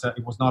ago, but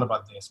it was not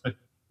about this. But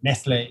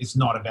Nestle is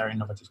not a very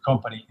innovative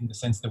company in the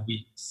sense that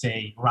we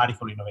say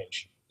radical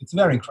innovation. It's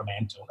very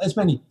incremental, as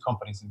many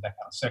companies in that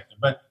kind of sector.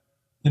 But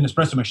the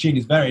Nespresso machine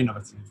is very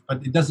innovative.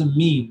 But it doesn't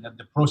mean that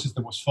the process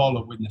that was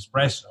followed with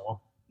Nespresso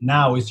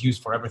now is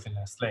used for everything in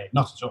Nestle.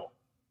 Not at all.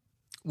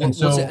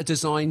 Was it a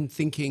design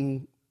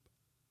thinking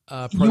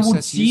process? You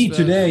would see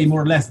today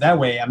more or less that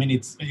way. I mean,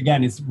 it's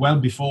well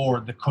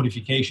before the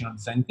codification of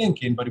design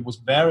thinking, but it was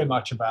very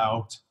much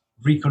about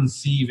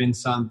reconceiving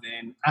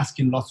something,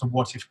 asking lots of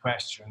what-if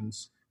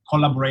questions,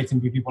 collaborating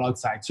with people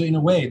outside. So in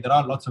a way, there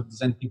are lots of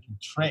design thinking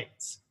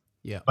traits.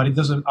 Yeah. But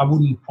I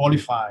wouldn't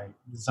qualify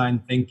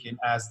design thinking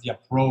as the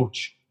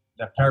approach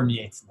that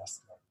permeates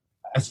Nestle.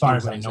 as far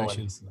as I know, at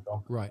least.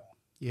 Right.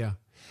 Yeah.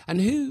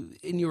 And who,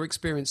 in your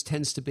experience,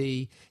 tends to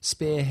be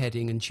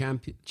spearheading and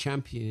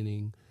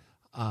championing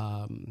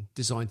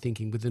design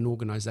thinking with an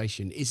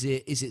organization? Is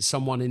it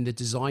someone in the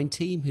design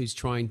team who's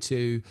trying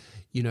to,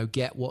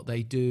 get what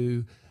they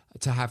do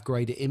to have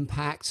greater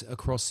impact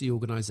across the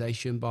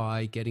organization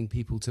by getting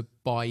people to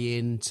buy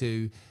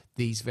into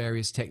these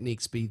various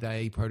techniques, be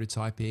they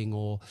prototyping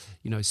or,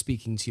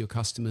 speaking to your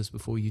customers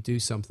before you do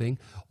something?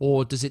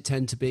 Or does it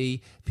tend to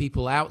be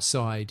people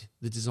outside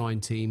the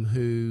design team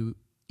who,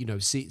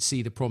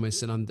 see the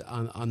promise and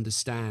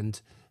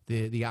understand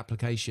the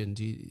application?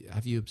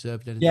 Have you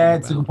observed anything? Yeah,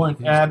 it's a good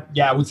point.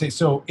 I would say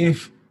so.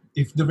 If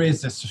there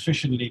is a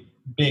sufficiently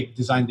big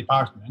design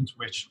department,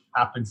 which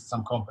happens in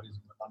some companies,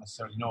 but not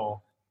necessarily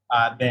no,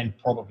 then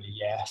probably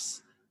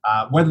yes.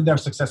 Whether they're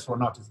successful or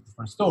not is a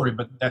different story,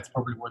 but that's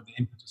probably where the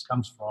impetus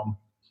comes from.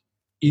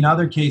 In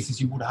other cases,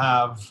 you would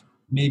have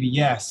maybe,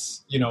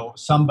 yes,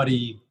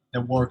 somebody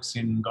that works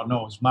in, God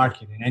knows,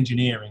 marketing,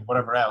 engineering,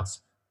 whatever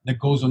else, that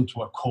goes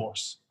onto a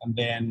course. And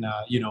then,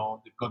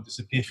 they've got this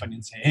epiphany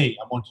and say, hey,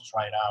 I want to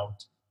try it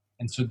out.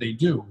 And so they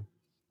do.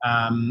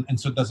 And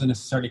so it doesn't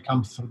necessarily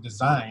come through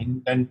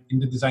design. Then in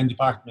the design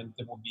department,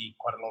 there will be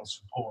quite a lot of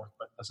support,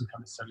 but it doesn't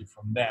come necessarily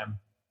from them.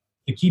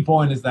 The key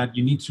point is that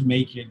you need to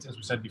make it, as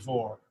we said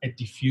before, a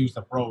diffused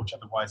approach.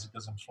 Otherwise, it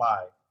doesn't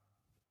fly.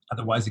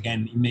 Otherwise,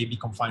 again, it may be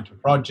confined to a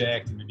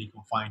project. It may be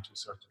confined to a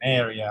certain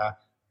area.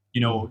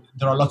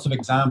 There are lots of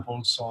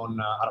examples on,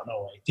 a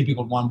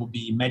typical one would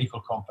be medical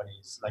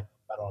companies, like,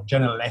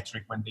 General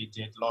Electric, when they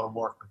did a lot of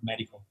work with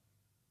medical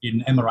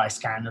in MRI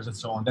scanners and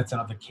so on. That's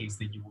another case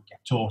that you would get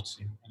taught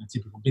in a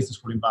typical business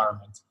school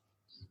environment.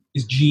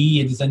 Is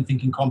GE a design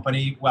thinking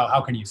company? Well, how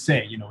can you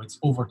say? It's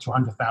over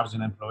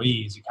 200,000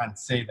 employees. You can't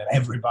say that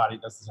everybody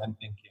does design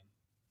thinking.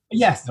 But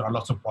yes, there are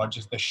lots of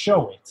projects that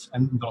show it,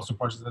 and lots of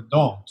projects that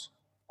don't.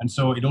 And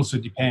so it also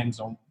depends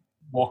on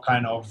what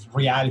kind of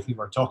reality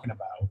we're talking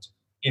about.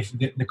 If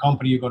the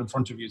company you got in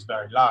front of you is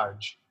very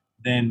large,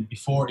 then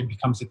before it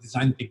becomes a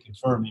design thinking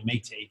firm, it may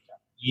take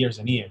years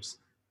and years.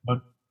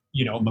 But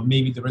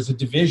maybe there is a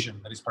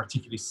division that is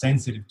particularly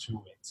sensitive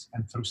to it,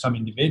 and through some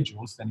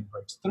individuals, then it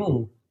breaks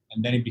through.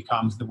 And then it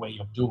becomes the way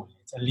of doing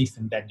it, at least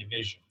in that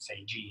division,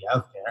 say GE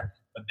Healthcare,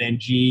 but then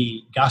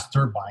GE gas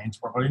turbines,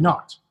 probably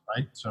not,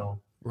 right?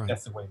 So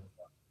That's the way we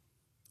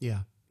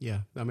go. Yeah,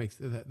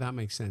 that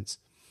makes sense.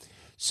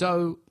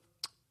 So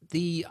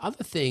the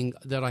other thing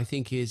that I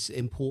think is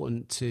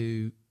important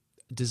to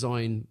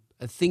design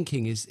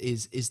thinking is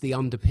the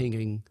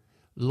underpinning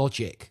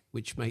logic,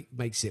 which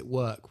makes it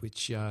work,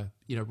 which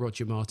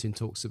Roger Martin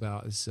talks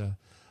about as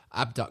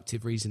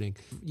abductive reasoning.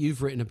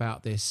 You've written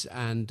about this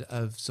and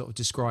have sort of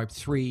described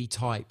three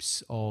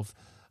types of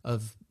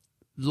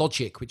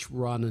logic which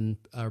run and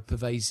are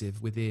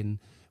pervasive within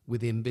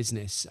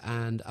business,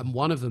 and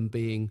one of them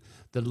being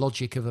the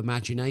logic of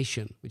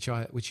imagination, which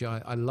I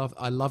love.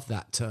 I love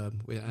that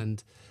term,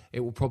 and it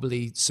will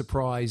probably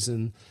surprise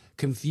and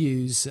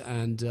confuse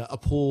and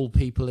appall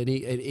people in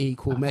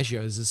equal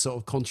measure. As a sort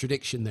of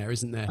contradiction there,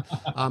 isn't there?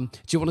 Do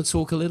you want to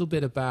talk a little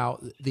bit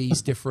about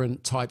these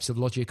different types of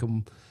logic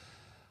and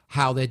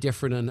how they're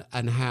different,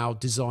 and how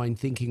design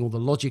thinking, or the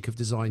logic of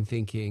design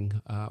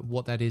thinking,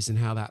 what that is and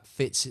how that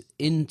fits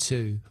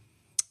into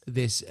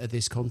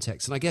this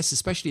context? And I guess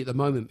especially at the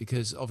moment,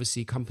 because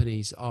obviously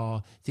companies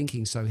are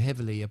thinking so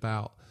heavily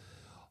about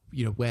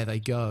where they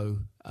go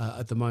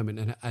at the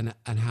moment,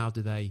 and how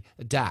do they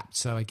adapt.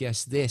 So I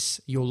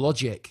guess your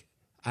logic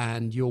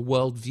and your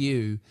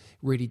worldview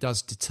really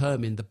does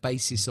determine the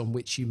basis on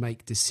which you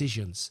make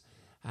decisions.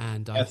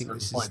 And I think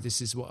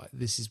this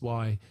is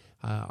why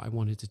I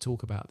wanted to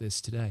talk about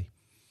this today.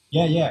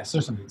 Yeah,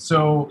 certainly.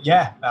 So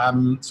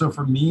so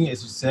for me,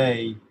 as you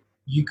say,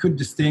 you could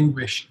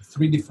distinguish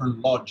three different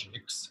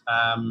logics,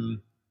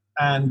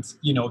 and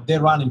they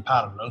run in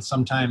parallel.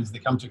 Sometimes they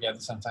come together,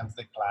 sometimes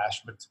they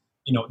clash. But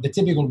the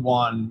typical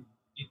one,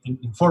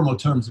 in formal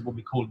terms, it will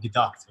be called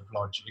deductive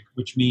logic,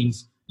 which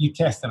means you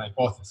test an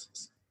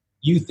hypothesis.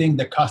 You think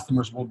that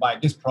customers will buy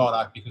this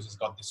product because it's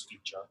got this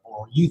feature,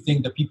 or you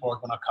think that people are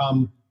going to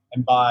come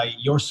and buy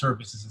your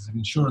services as an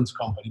insurance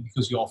company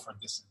because you offer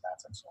this and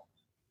that and so on.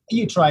 And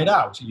you try it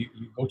out. You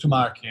go to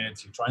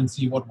market, you try and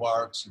see what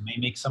works, you may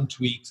make some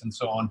tweaks and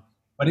so on.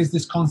 But it's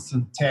this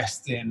constant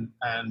testing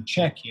and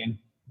checking.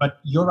 But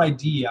your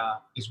idea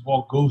is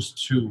what goes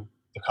to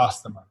the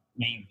customer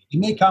mainly. It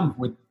may come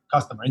with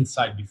customer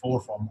insight before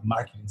from a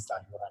marketing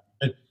study,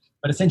 whatever.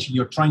 But essentially,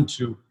 you're trying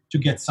to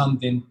get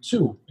something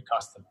to the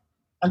customer.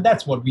 And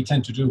that's what we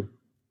tend to do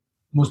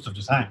most of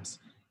the times.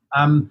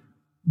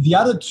 The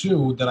other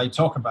two that I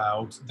talk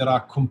about that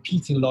are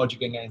competing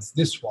logic against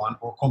this one,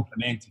 or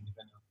complementing,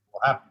 depending on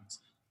what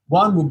happens.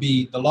 One would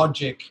be the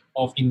logic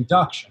of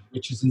induction,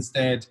 which is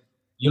instead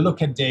you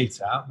look at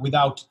data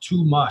without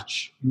too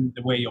much in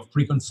the way of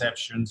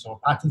preconceptions or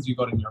patterns you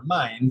got in your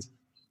mind.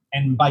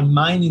 And by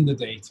mining the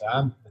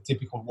data, the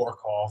typical work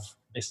of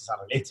business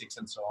analytics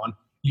and so on,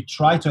 you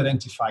try to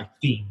identify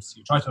themes,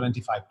 you try to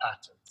identify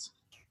patterns.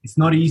 It's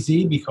not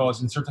easy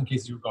because in certain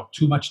cases you've got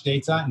too much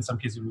data, in some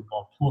cases you've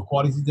got poor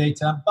quality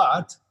data,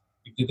 but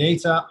if the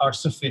data are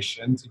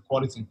sufficient in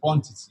quality and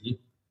quantity,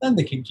 then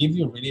they can give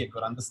you really a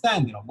good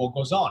understanding of what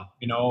goes on.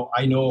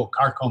 I know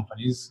car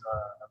companies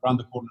around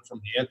the corner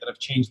from here that have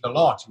changed a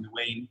lot in the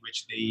way in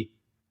which they,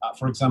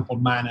 for example,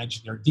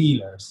 manage their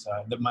dealers,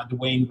 the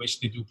way in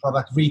which they do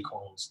product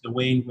recalls, the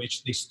way in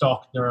which they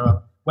stock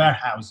their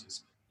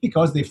warehouses,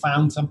 because they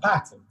found some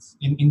patterns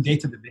in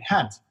data that they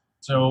had.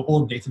 So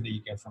all data that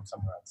you get from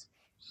somewhere else.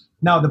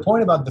 Now, the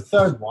point about the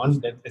third one,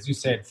 that, as you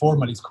said,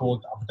 formally is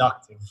called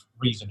abductive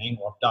reasoning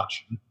or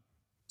abduction,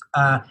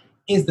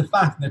 is the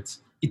fact that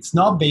it's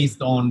not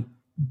based on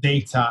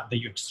data that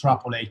you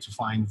extrapolate to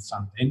find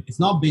something. It's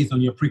not based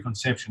on your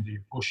preconception that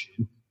you push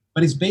in,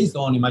 but it's based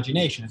on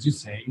imagination, as you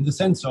say, in the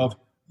sense of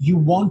you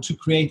want to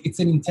create, it's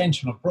an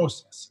intentional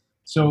process.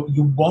 So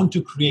you want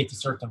to create a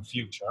certain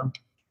future.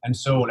 And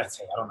so let's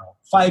say,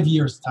 5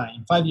 years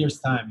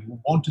time, you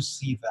want to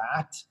see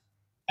that.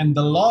 And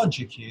the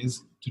logic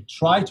is to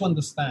try to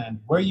understand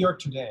where you're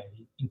today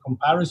in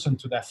comparison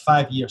to that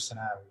 5-year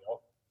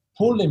scenario,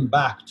 pulling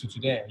back to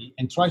today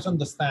and try to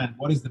understand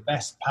what is the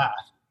best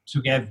path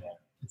to get there.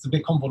 It's a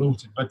bit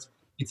convoluted, but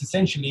it's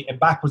essentially a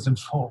backwards and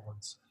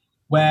forwards,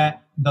 where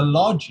the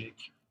logic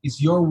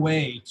is your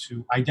way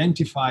to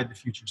identify the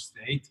future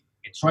state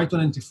and try to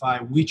identify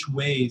which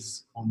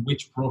ways on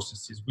which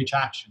processes, which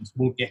actions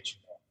will get you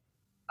there.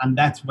 And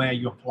that's where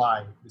you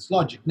apply this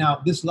logic.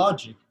 Now, this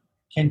logic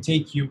can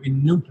take you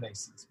in new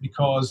places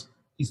because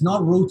it's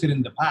not rooted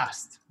in the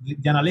past. The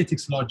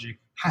analytics logic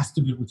has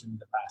to be rooted in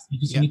the past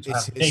because you need to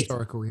have data.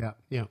 Historical,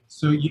 yeah.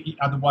 So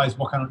otherwise,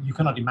 you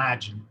cannot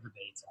imagine the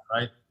data,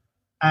 right?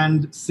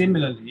 And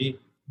similarly,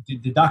 the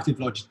deductive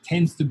logic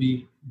tends to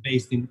be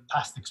based in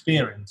past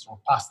experience or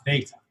past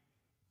data,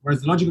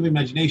 whereas the logic of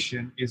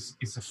imagination is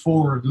a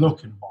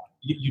forward-looking one.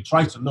 You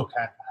try to look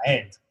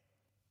ahead.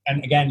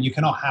 And again, you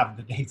cannot have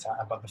the data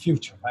about the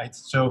future, right?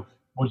 So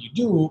what you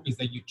do is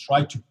that you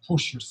try to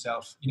push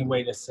yourself in a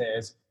way that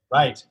says,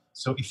 right,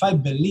 so if I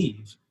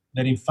believe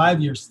that in 5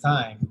 years'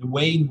 time, the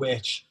way in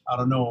which,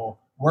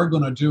 we're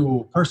going to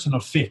do personal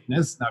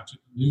fitness, now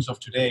news of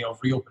today of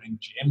reopening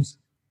gyms,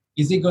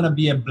 is it going to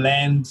be a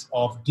blend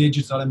of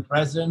digital and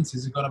presence?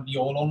 Is it going to be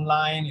all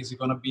online? Is it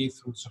going to be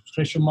through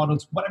subscription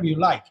models? Whatever you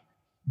like.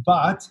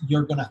 But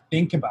you're going to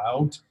think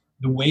about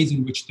the ways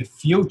in which the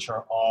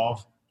future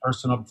of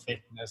personal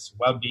fitness,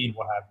 well-being,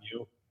 what have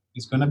you,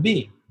 is going to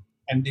be.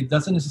 And it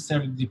doesn't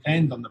necessarily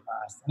depend on the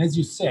past. And as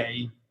you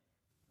say,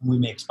 we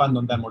may expand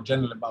on that more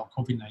generally about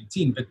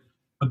COVID-19,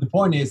 but the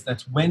point is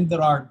that when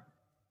there are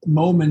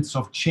moments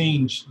of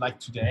change like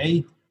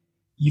today,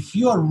 if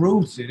you are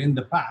rooted in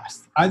the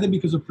past, either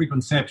because of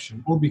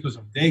preconception or because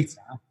of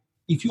data,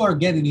 if you are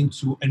getting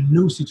into a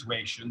new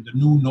situation, the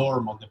new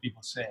normal that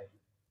people say,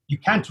 you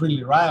can't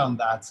really rely on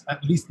that,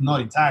 at least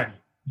not entirely,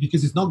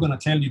 because it's not going to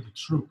tell you the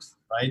truth,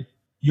 right?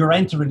 You're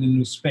entering a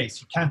new space.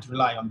 You can't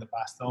rely on the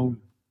past only,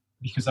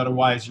 because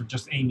otherwise you're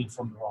just aiming to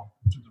the wrong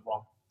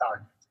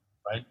target,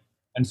 right?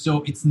 And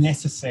so it's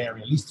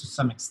necessary, at least to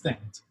some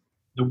extent,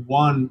 the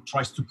one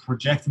tries to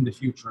project in the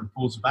future and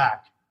pulls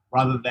back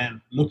rather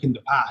than look in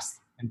the past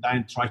and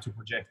then try to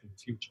project in the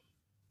future.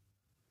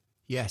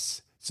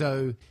 Yes.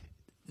 So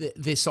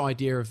this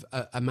idea of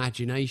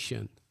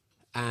imagination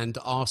and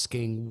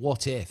asking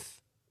what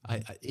if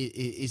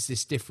is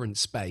this different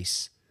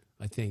space,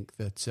 I think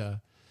that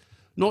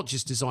not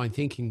just design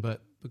thinking,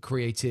 but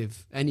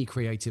any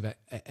creative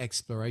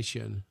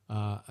exploration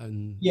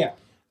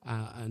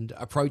and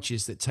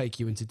approaches that take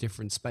you into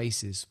different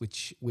spaces,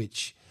 which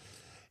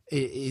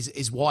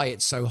is why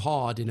it's so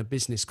hard in a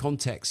business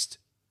context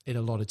in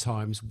a lot of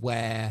times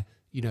where,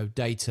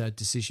 data,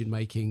 decision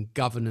making,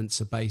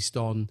 governance are based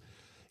on,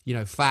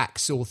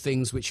 facts or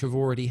things which have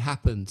already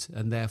happened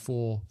and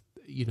therefore,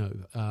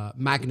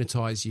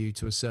 magnetize you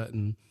to a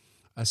certain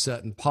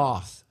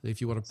path.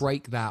 If you want to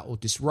break that or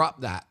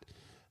disrupt that,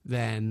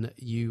 then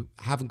you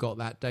haven't got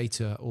that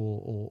data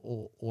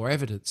or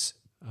evidence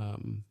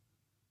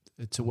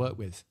to work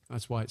with.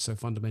 That's why it's so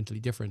fundamentally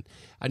different.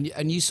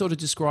 And you sort of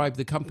describe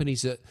the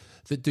companies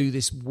that do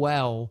this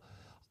well,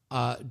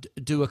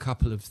 do a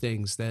couple of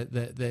things.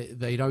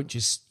 They don't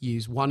just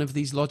use one of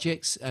these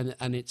logics,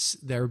 and it's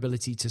their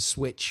ability to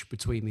switch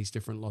between these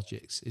different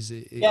logics.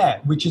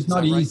 Which is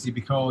not easy,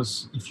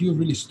 because if you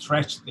really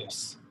stretch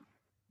this,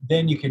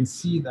 then you can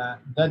see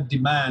that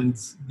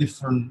demands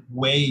different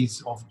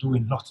ways of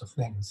doing lots of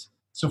things.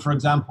 So, for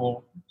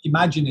example,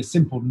 imagine a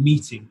simple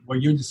meeting where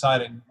you're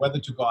deciding whether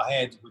to go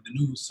ahead with a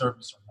new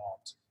service or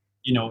not.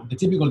 The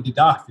typical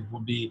deductive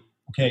would be,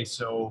 okay,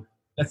 so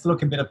let's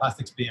look a bit at past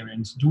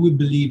experience. Do we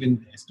believe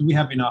in this? Do we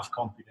have enough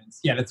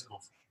confidence? Yeah, let's go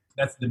for it.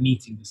 That's the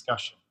meeting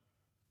discussion.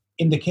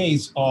 In the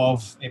case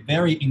of a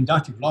very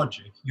inductive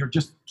logic, you're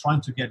just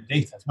trying to get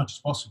data as much as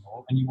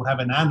possible, and you will have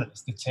an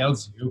analyst that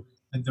tells you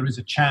that there is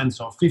a chance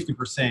of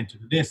 50% to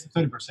do this, 30%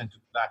 to do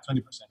that, 20% to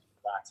do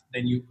that.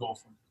 Then you go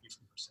for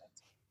 50%.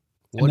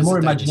 And the more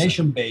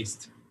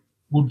imagination-based,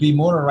 would be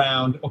more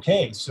around,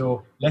 okay,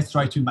 so let's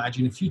try to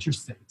imagine a future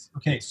state.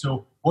 Okay,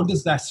 so what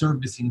does that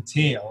service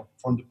entail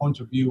from the point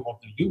of view of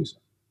the user?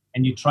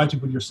 And you try to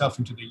put yourself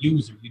into the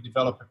user, you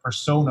develop a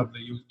persona of the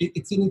user.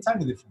 It's an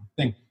entirely different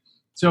thing.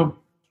 So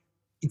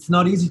it's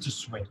not easy to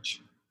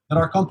switch. There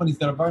are companies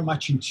that are very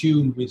much in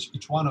tune with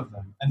each one of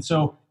them. And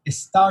so a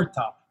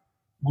startup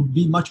would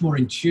be much more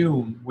in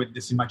tune with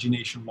this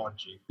imagination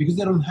logic because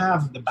they don't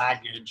have the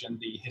baggage and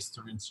the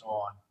history and so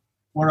on.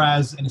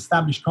 Whereas an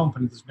established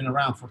company that's been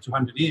around for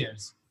 200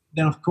 years,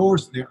 then of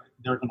course they're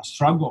going to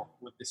struggle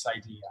with this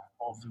idea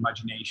of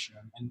imagination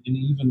and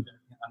even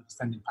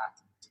understanding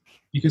patterns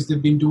because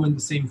they've been doing the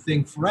same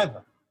thing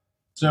forever.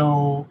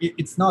 So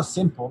it's not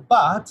simple,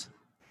 but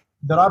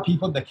there are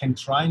people that can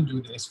try and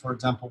do this. For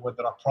example, where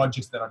there are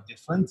projects that are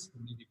different,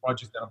 maybe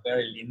projects that are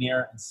very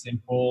linear and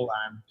simple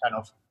and kind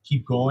of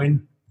keep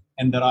going.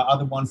 And there are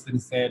other ones that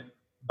instead,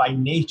 by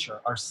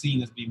nature, are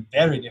seen as being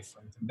very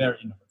different and very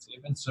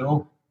innovative. And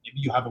so maybe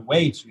you have a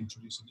way to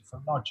introduce a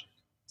different logic.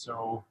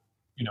 So,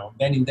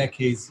 then in that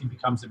case, it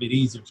becomes a bit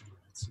easier to do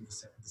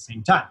it at the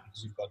same time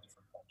because you've got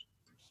different projects.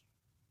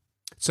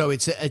 So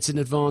it's an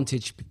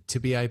advantage to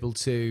be able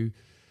to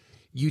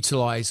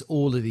utilize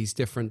all of these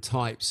different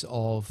types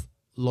of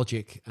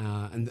logic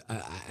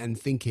and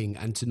thinking,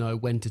 and to know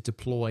when to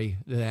deploy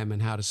them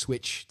and how to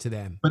switch to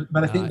them. But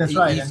I think that's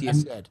right. Easier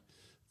said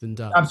than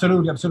done.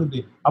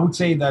 Absolutely. I would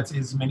say that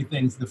is many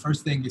things. The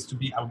first thing is to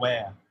be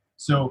aware.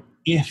 So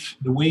if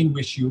the way in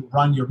which you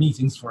run your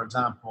meetings, for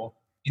example,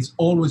 is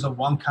always of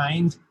one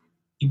kind,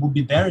 it would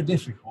be very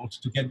difficult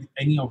to get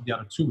any of the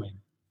other two in.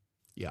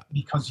 Yeah.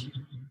 Because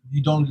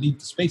you don't leave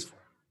the space for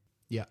it.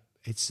 Yeah.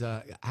 It's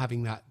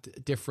having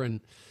that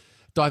different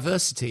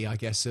diversity, I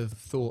guess, of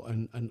thought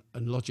and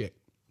logic.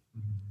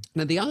 Mm-hmm.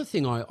 Now, the other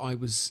thing I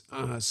was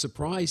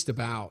surprised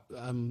about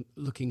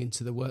looking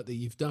into the work that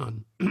you've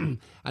done, and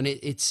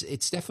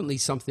it's definitely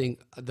something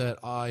that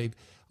I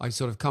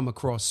sort of come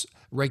across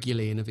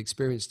regularly and have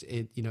experienced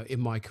in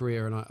my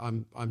career,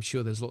 and I'm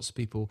sure there's lots of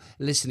people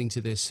listening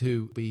to this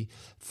who be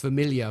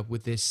familiar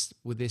with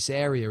this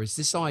area, is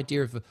this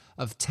idea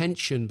of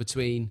tension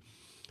between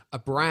a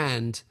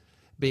brand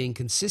being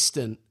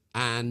consistent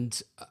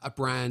and a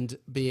brand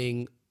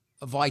being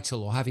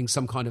vital or having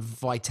some kind of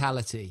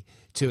vitality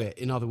to it.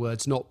 In other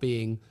words, not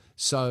being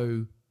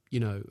so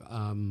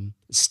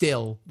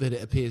still that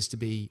it appears to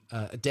be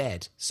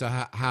dead. So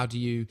how do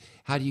you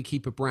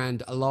keep a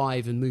brand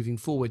alive and moving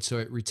forward so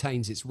it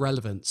retains its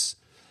relevance?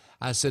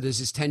 So there's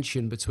this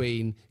tension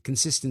between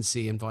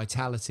consistency and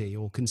vitality,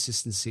 or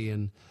consistency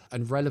and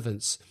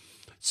relevance.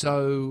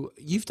 So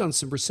you've done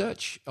some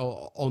research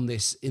on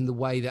this in the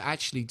way that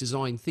actually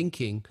design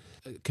thinking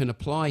can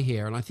apply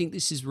here. And I think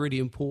this is really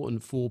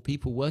important for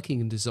people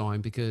working in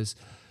design, because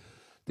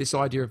this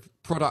idea of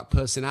product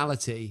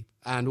personality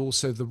and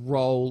also the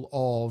role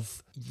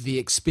of the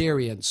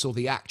experience or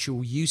the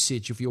actual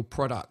usage of your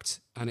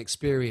product and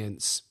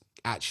experience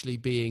actually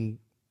being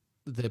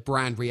the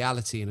brand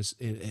reality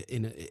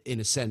in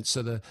a sense.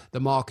 So the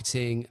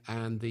marketing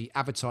and the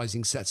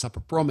advertising sets up a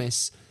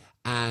promise,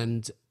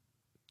 and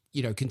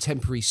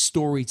contemporary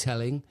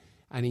storytelling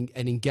and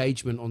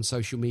engagement on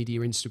social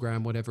media,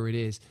 Instagram, whatever it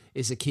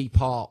is a key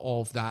part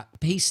of that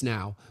piece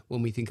now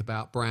when we think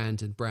about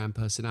brand and brand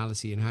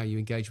personality and how you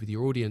engage with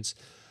your audience.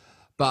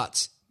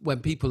 But when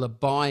people are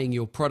buying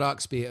your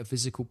products, be it a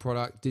physical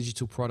product,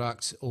 digital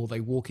product, or they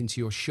walk into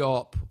your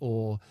shop,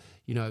 or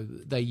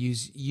they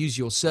use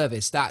your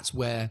service, that's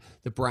where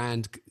the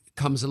brand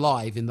comes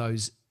alive in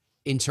those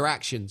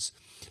interactions.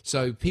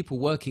 So people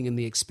working in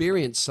the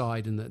experience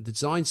side and the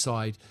design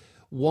side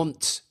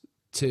want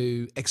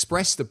to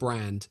express the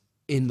brand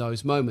in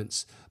those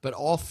moments, but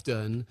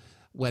often,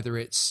 whether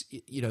it's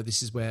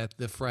this is where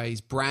the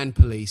phrase brand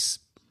police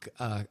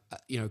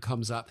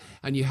comes up,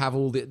 and you have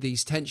all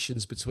these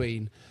tensions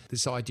between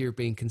this idea of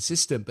being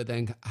consistent but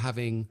then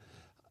having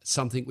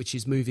something which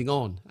is moving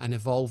on and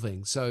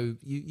evolving. So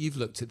you've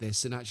looked at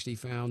this and actually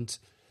found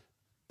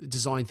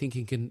design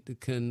thinking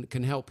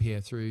can help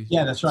here through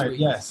that's right.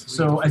 Yes.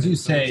 So as you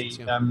say,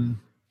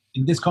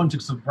 in this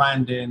context of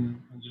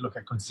branding, when you look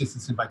at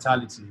consistency and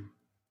vitality,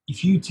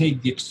 if you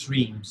take the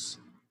extremes,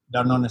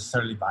 they're not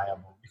necessarily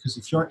viable. Because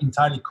if you're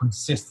entirely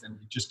consistent,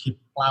 you just keep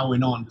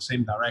plowing on the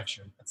same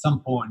direction, at some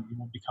point you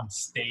will become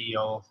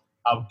stale,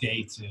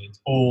 outdated,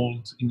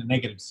 old in the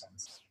negative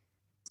sense.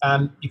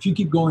 And if you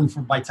keep going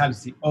for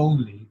vitality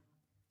only,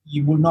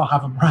 you will not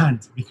have a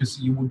brand, because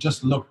you will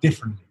just look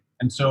differently.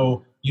 And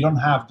so you don't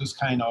have those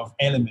kind of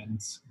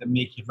elements that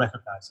make it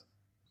recognizable.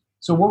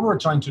 So what we're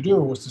trying to do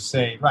was to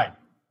say, right,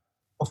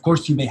 of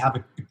course, you may have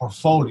a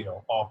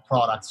portfolio of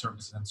products,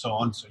 services, and so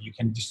on, so you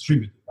can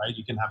distribute it, right?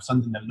 You can have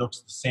something that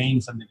looks the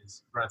same, something that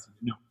is relatively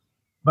new.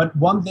 But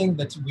one thing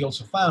that we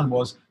also found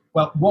was,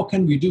 well, what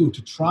can we do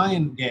to try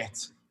and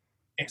get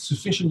a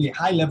sufficiently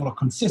high level of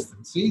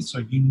consistency so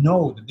you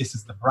know that this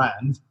is the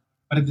brand,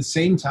 but at the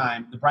same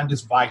time, the brand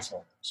is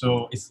vital.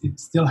 So it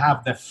still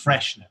have that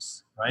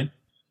freshness, right?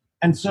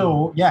 And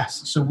so,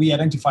 yes, so we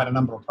identified a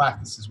number of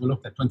practices. We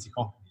looked at 20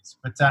 companies,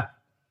 but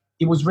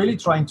it was really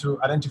trying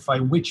to identify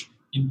which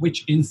in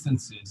which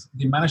instances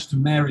they managed to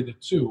marry the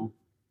two,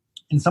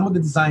 and some of the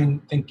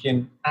design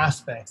thinking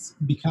aspects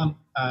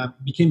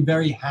became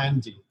very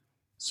handy.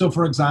 So,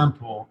 for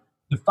example,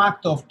 the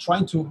fact of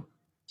trying to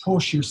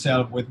push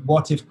yourself with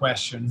what if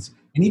questions,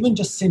 and even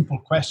just simple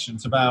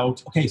questions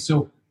about, okay,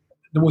 so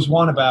there was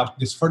one about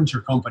this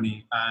furniture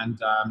company, and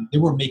they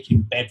were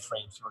making bed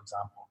frames, for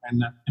example,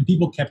 and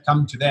people kept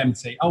coming to them and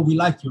say, oh, we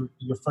like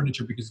your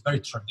furniture because it's very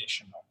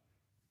traditional.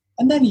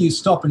 And then you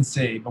stop and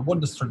say, but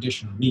what does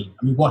traditional mean?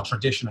 I mean, what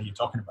tradition are you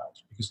talking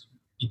about? Because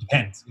it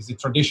depends. Is it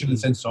tradition in the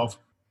sense of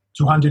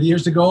 200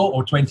 years ago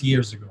or 20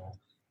 years ago?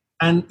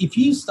 And if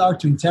you start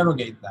to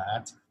interrogate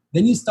that,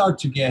 then you start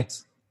to get,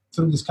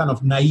 through this kind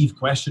of naive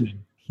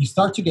questioning, you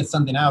start to get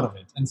something out of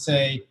it and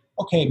say,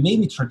 okay,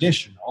 maybe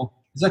traditional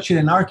is actually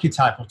an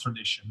archetype of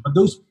tradition, but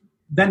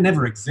that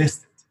never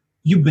existed.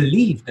 You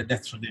believe that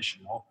that's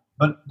traditional,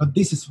 but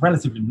this is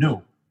relatively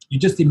new. You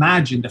just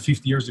imagine that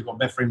 50 years ago,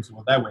 bed frames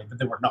were that way, but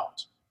they were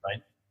not,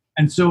 right?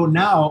 And so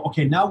now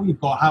we've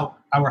got how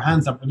our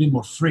hands are a bit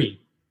more free,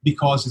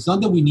 because it's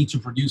not that we need to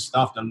produce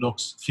stuff that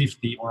looks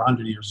 50 or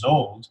 100 years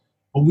old,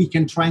 but we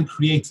can try and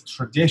create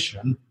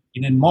tradition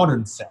in a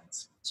modern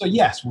sense. So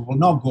yes, we will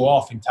not go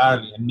off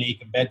entirely and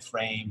make a bed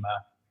frame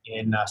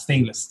in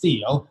stainless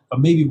steel, but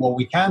maybe what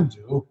we can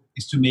do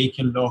is to make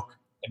it look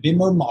a bit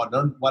more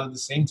modern while at the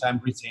same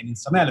time retaining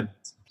some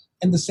elements.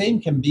 And the same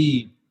can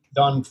be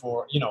done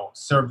for,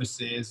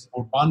 services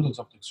or bundles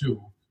of the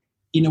two,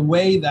 in a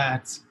way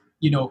that,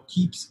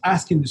 keeps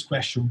asking this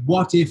question,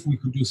 what if we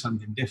could do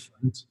something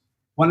different,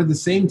 while at the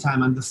same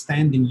time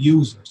understanding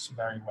users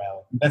very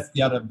well. And that's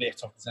the other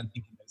bit of design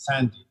thinking that's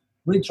handy.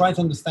 Really try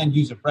to understand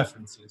user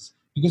preferences,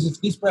 because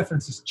if these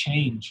preferences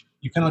change,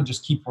 you cannot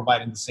just keep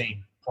providing the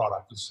same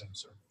product or the same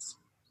service.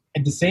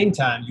 At the same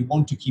time, you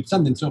want to keep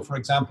something. So, for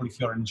example, if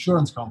you're an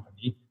insurance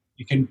company,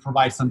 you can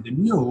provide something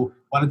new,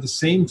 while at the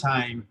same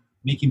time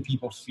making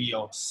people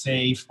feel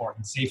safe or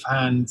in safe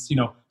hands.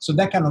 So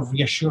that kind of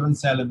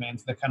reassurance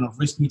element, that kind of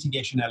risk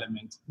mitigation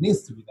element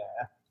needs to be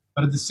there.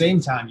 But at the same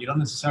time, you don't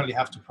necessarily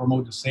have to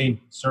promote the same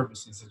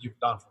services that you've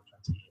done for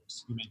 20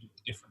 years. You may do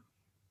it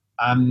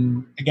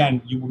differently.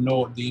 Again, you will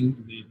know the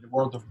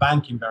world of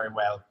banking very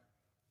well.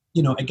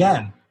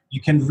 Again,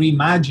 you can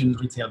reimagine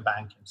retail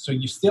banking. So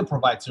you still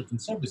provide certain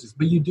services,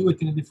 but you do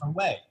it in a different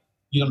way.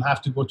 You don't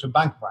have to go to a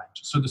bank branch.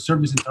 So the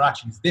service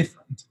interaction is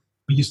different,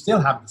 but you still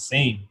have the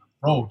same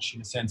approach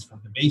in a sense from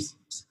the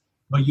basics,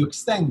 but you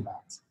extend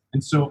that.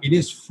 And so it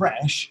is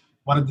fresh,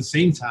 but at the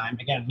same time,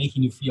 again,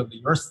 making you feel that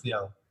you're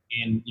still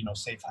in,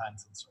 safe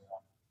hands and so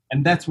on.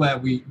 And that's where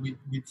we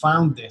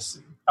found this.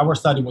 Our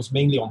study was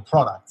mainly on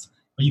products,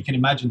 but you can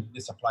imagine that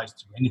this applies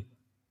to anything.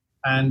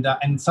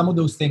 And some of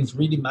those things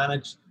really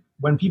managed,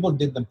 when people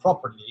did them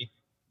properly,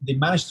 they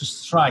managed to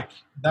strike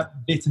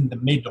that bit in the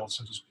middle,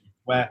 so to speak,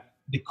 where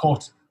they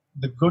caught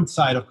the good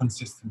side of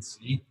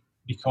consistency,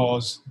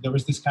 because there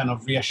is this kind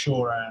of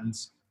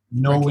reassurance,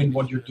 knowing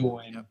what you're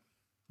doing,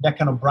 that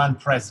kind of brand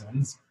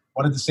presence,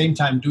 but at the same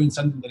time doing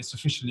something that is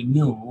sufficiently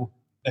new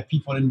that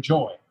people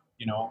enjoy,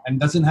 and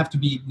doesn't have to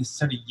be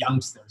necessarily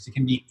youngsters. It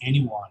can be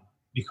anyone,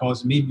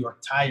 because maybe you're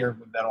tired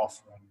with that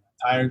offering,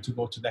 tired to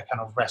go to that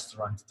kind of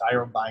restaurant,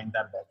 tired of buying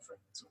that bed frame,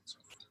 and so on.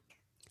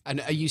 And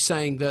are you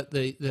saying that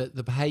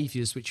the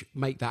behaviors which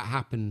make that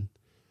happen,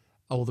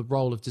 or the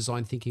role of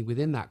design thinking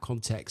within that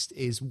context,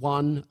 is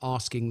one,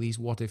 asking these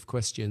what if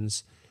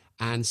questions,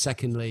 and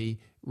secondly,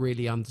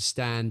 really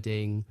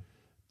understanding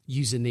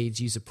user needs,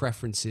 user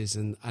preferences,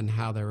 and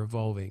how they're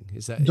evolving?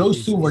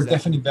 Those two were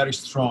definitely very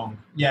strong,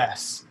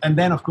 yes. And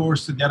then, of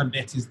course, the other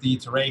bit is the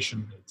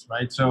iteration bit,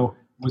 right? So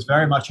it was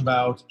very much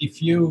about,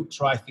 if you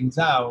try things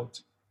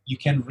out, you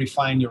can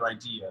refine your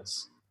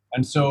ideas.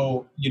 And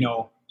so,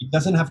 it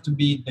doesn't have to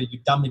be that you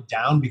dumb it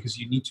down because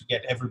you need to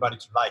get everybody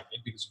to like it,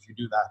 because if you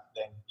do that,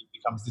 then it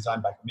becomes design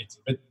by committee.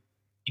 But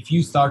if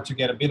you start to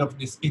get a bit of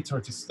this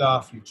iterative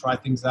stuff, you try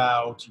things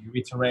out, you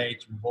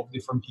iterate, you involve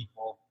different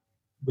people,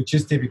 which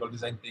is typical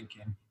design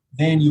thinking,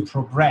 then you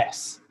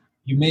progress.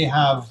 You may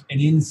have an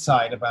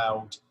insight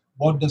about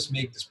what does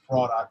make this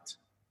product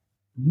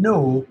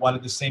new while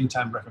at the same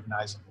time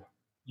recognizable.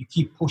 You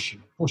keep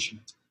pushing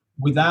it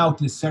without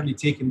necessarily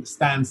taking the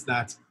stance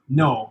that,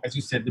 no, as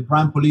you said, the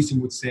brand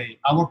policing would say,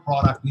 our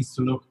product needs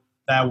to look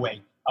that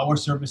way. Our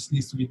service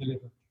needs to be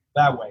delivered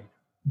that way,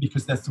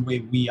 because that's the way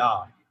we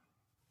are.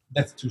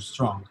 That's too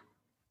strong.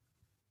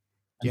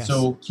 And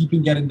so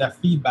getting that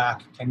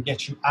feedback can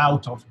get you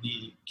out of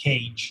the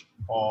cage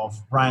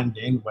of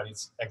branding when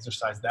it's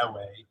exercised that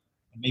way,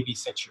 and maybe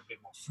set you a bit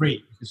more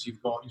free, because you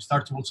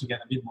start to also get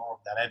a bit more of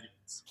that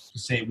evidence to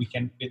say we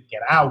can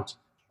get out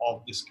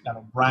of this kind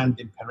of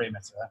branding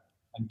perimeter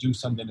and do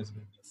something that's a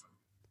bit different.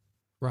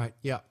 Right.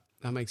 Yeah,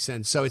 that makes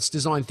sense. So it's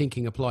design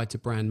thinking applied to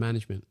brand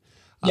management.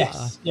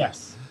 Yes.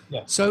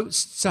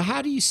 So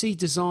how do you see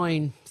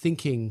design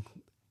thinking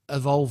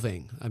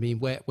evolving? I mean,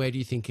 where do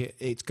you think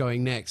it's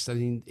going next? I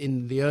mean,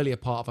 in the earlier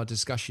part of our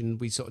discussion,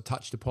 we sort of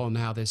touched upon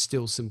how there's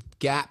still some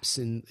gaps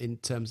in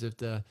terms of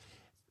the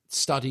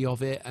study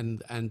of it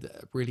and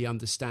really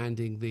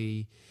understanding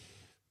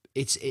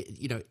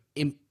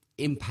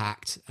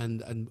impact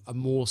and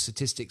more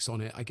statistics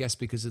on it, I guess,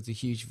 because of the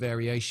huge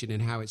variation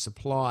in how it's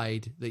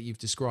applied that you've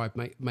described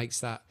makes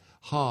that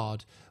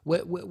hard.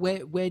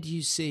 Where do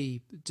you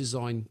see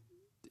design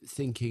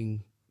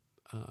thinking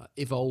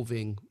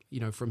evolving,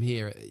 from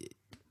here?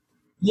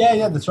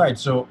 Yeah, that's right.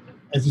 So,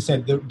 as you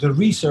said, the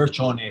research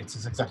on it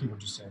is exactly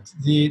what you said.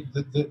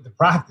 The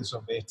practice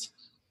of it,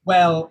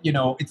 well,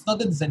 it's not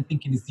that design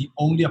thinking is the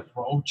only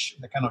approach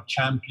that kind of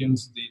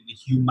champions the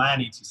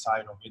humanity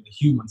side of it, the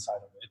human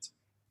side of it,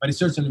 but it's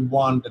certainly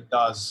one that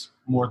does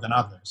more than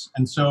others.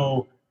 And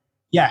so,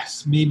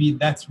 yes, maybe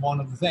that's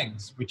one of the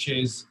things, which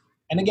is,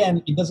 and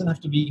again, it doesn't have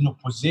to be in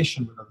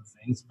opposition with other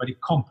things, but it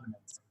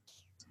complements them.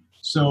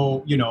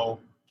 So,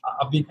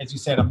 as you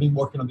said, I've been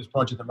working on this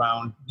project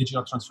around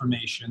digital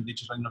transformation,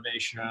 digital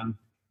innovation,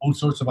 all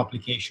sorts of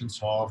applications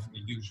of the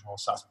usual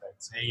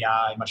suspects,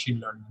 AI, machine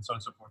learning, and so on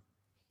and so forth.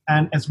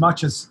 And as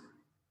much as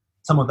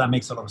some of that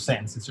makes a lot of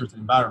sense in certain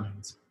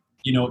environments,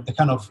 the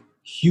kind of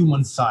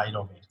human side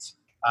of it,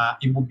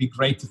 it would be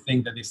great to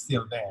think that it's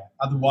still there.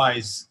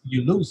 Otherwise,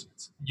 you lose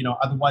it.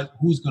 Otherwise,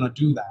 who's going to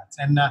do that?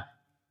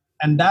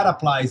 And that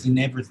applies in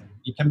everything.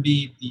 It can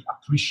be the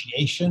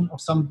appreciation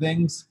of some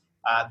things,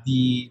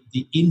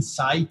 the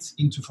insight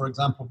into, for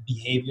example,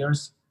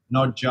 behaviors,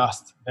 not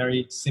just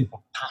very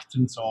simple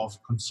patterns of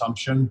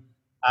consumption.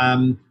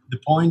 The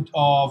point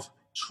of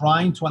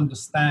trying to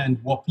understand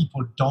what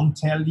people don't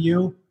tell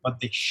you, but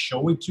they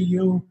show it to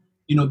you.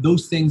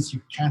 Those things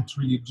you can't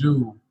really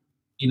do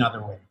in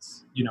other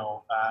ways.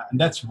 And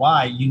that's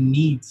why you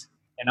need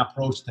an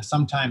approach that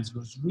sometimes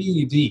goes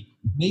really deep.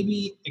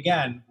 Maybe,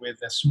 again, with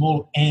a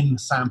small N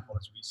sample,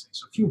 as we say.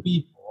 So few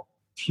people,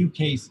 few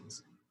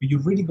cases, but you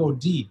really go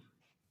deep.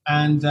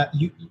 And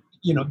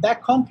that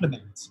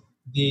complements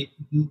the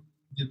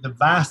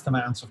vast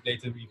amounts of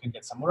data that you can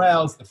get somewhere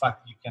else, the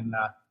fact that you can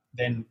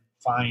then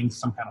find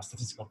some kind of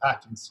statistical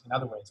patterns in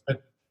other ways.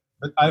 But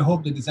I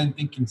hope that design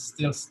thinking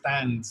still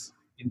stands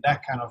in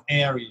that kind of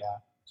area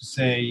to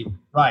say,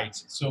 right,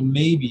 so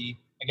maybe,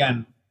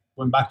 again,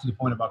 going back to the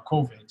point about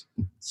COVID,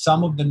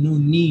 some of the new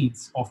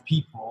needs of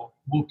people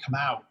will come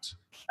out.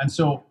 And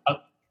so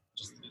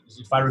just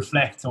if I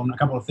reflect on a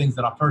couple of things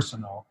that are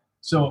personal,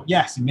 so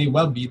yes, it may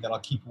well be that I'll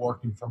keep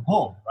working from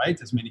home, right,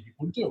 as many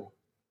people do.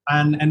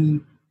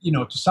 And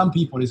to some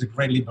people it's a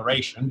great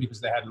liberation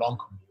because they had long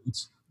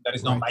commutes. That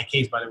is not my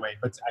case, by the way,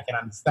 but I can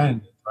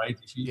understand it, right?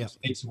 If it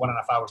takes you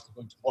 1.5 hours to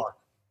go into work,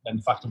 then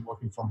the fact of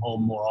working from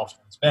home more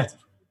often is better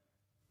for you.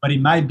 But it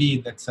might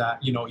be that,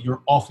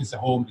 your office at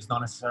home is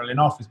not necessarily an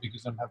office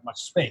because you don't have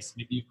much space.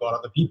 Maybe you've got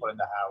other people in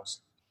the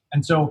house.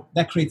 And so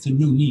that creates a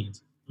new need,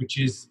 which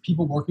is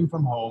people working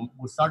from home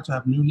will start to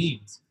have new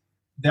needs.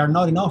 They're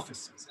not in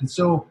offices. And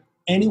so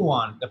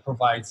anyone that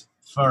provides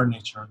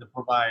furniture, that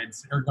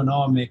provides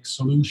ergonomic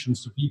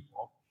solutions to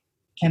people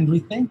can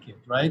rethink it,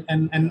 right?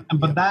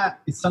 But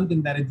that is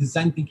something that a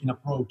design thinking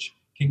approach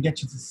can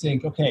get you to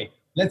think, okay,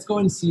 let's go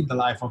and see the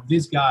life of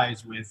these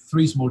guys with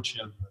 3 small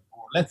children,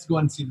 or let's go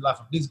and see the life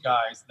of these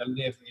guys that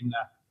live in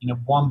a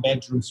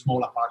 1-bedroom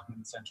small apartment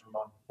in central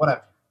London,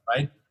 whatever,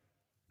 right?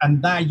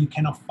 And that you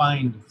cannot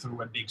find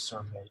through a big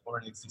survey or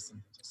an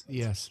existing data set.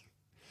 Yes.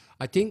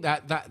 I think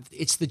that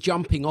it's the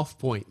jumping off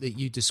point that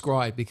you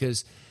described,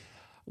 because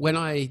when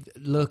I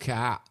look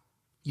at,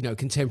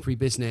 contemporary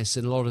business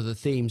and a lot of the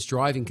themes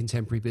driving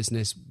contemporary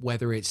business,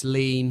 whether it's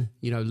lean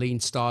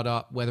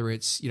startup, whether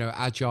it's,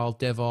 agile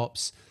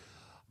DevOps,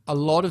 a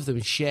lot of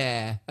them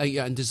share,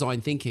 and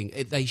design thinking,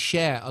 they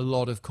share a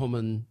lot of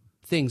common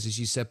things, as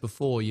you said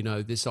before,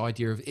 this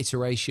idea of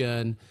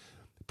iteration,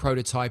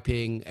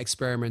 prototyping,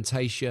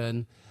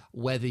 experimentation,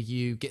 whether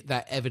you get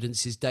that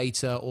evidence is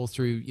data or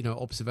through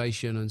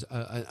observation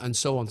and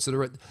so on.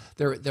 So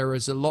there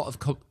is a lot of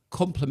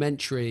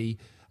complementary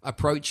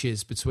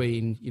approaches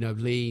between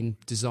lean,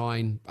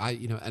 design,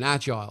 and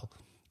agile,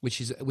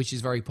 which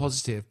is very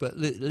positive. But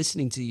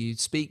listening to you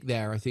speak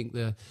there, I think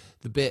the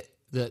bit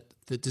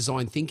that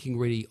design thinking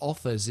really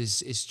offers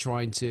is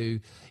trying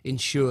to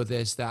ensure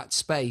there's that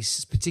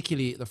space,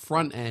 particularly at the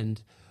front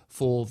end,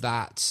 for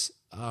that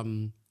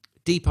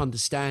deep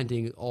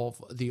understanding of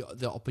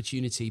the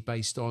opportunity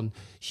based on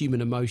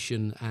human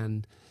emotion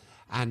and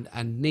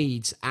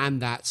needs,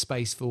 and that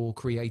space for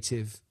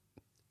creative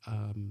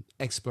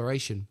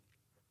exploration.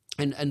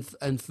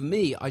 And for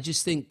me, I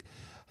just think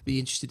I'd be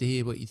interested to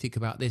hear what you think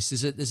about this.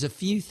 There's a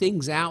few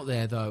things out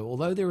there, though,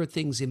 although there are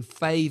things in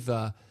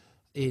favor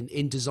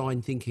in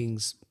design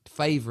thinking's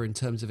favor in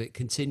terms of it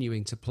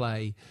continuing to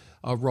play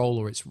a role,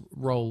 or its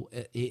role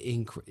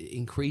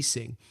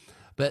increasing.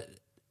 But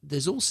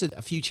there's also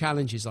a few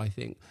challenges, I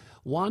think.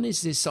 One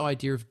is this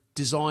idea of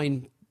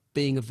design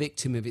being a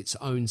victim of its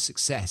own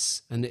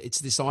success. And it's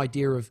this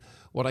idea of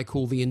what I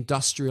call the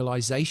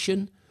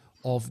industrialization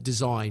of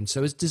design.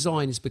 So as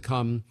design has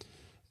become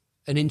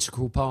an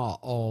integral part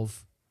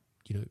of,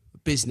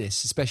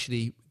 business,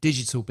 especially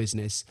digital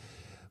business,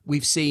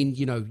 we've seen,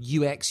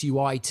 UX,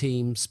 UI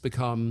teams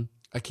become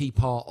a key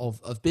part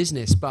of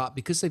business. But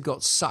because they've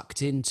got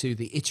sucked into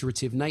the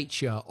iterative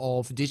nature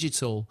of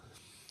digital,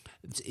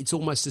 it's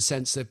almost a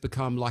sense they've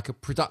become like a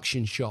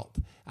production shop,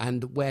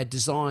 and where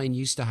design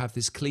used to have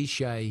this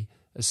cliche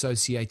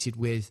associated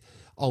with,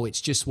 oh,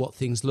 it's just what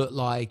things look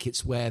like,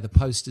 it's where the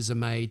posters are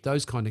made,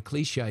 those kind of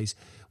cliches.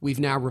 We've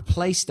now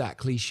replaced that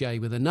cliche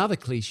with another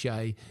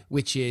cliche,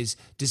 which is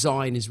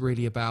design is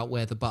really about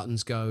where the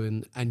buttons go,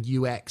 and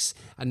UX.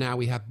 And now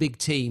we have big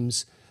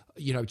teams,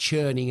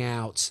 churning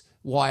out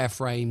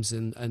wireframes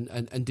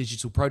and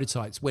digital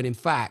prototypes, when in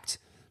fact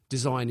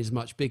design is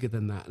much bigger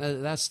than that.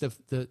 That's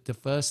the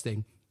first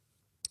thing.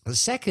 The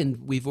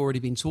second, we've already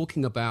been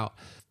talking about,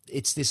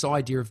 it's this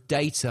idea of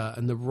data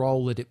and the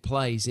role that it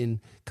plays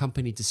in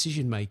company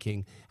decision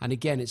making. And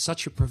again, it's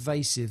such a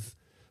pervasive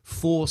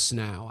force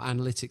now.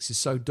 Analytics is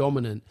so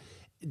dominant.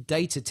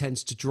 Data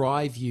tends to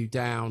drive you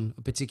down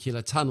a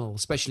particular tunnel,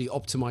 especially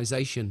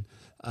optimization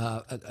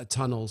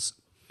tunnels.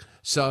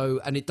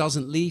 So, and it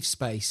doesn't leave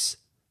space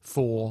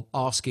for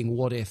asking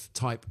what if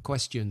type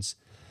questions.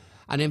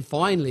 And then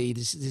finally,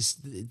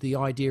 the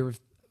idea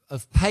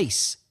of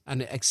pace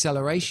and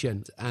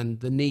acceleration and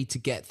the need to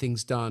get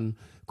things done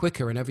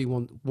quicker, and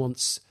everyone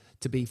wants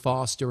to be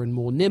faster and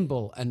more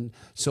nimble. And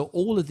so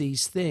all of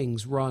these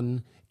things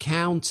run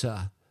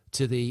counter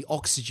to the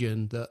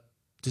oxygen that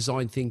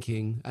design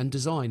thinking and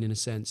design, in a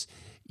sense,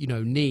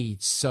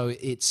 needs. So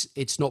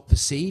it's not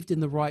perceived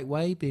in the right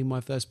way, being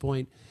my first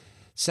point.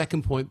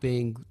 Second point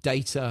being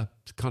data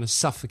kind of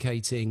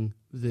suffocating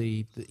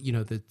the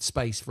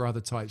space for other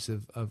types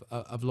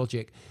of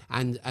logic,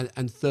 and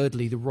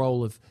thirdly, the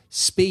role of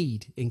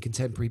speed in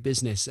contemporary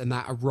business, and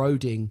that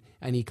eroding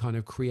any kind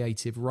of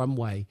creative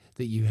runway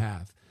that you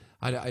have.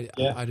 I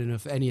don't know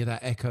if any of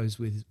that echoes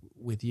with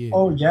you.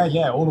 Oh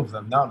yeah, all of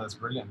them. No, that's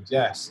brilliant.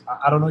 Yes,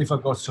 I don't know if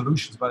I've got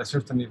solutions, but I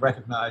certainly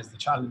recognize the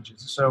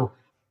challenges. So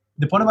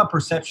the point about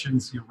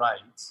perceptions, you're right.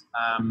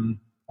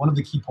 One of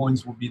the key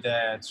points will be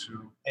there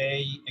to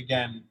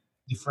again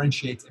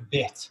differentiate a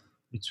bit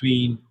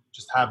between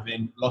just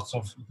having lots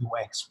of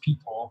UX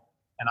people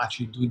and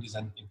actually doing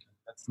design thinking.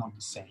 That's not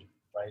the same,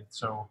 right?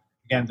 So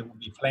again, there will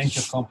be plenty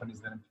of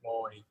companies that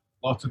employ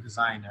lots of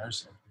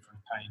designers of different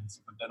kinds,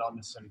 but they don't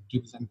necessarily do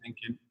design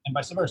thinking, and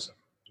vice versa.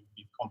 There will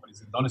be companies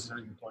that don't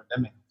necessarily employ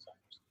them many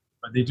designers,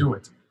 but they do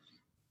it.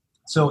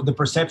 So the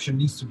perception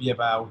needs to be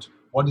about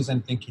what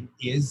design thinking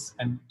is,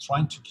 and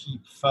trying to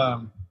keep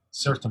firm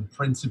certain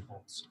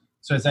principles.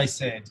 So as I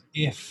said,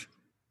 if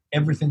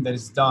everything that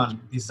is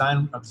done,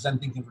 design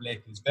thinking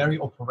related, is very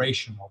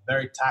operational,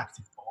 very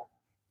tactical,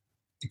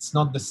 it's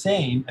not the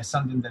same as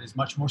something that is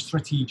much more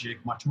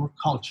strategic, much more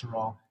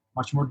cultural,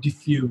 much more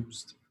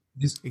diffused.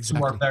 These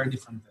two are very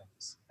different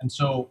things. And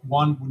so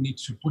one would need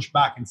to push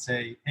back and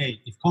say, hey,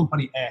 if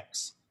company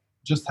X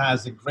just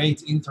has a great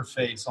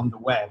interface on the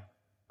web,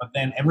 but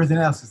then everything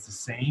else is the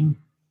same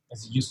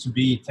as it used to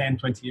be 10,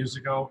 20 years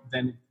ago,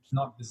 then it's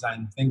not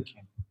design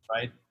thinking,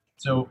 right?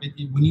 So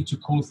we need to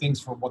call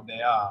things for what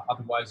they are.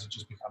 Otherwise, it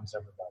just becomes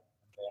everybody.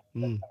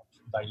 That kind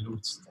of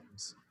dilutes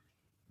things.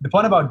 The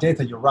point about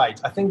data, you're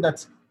right. I think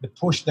that the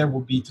push there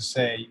will be to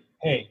say,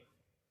 hey,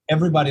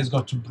 everybody's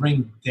got to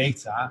bring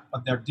data,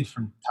 but they're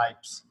different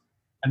types.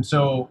 And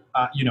so,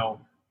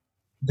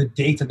 the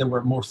data that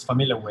we're most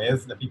familiar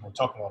with, that people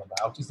talk a lot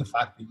about, is the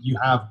fact that you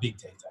have big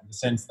data, in the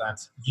sense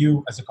that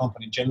you as a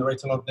company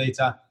generate a lot of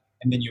data,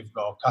 and then you've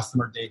got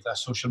customer data,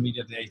 social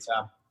media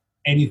data,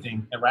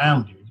 anything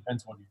around you. It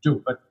depends what you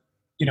do. But,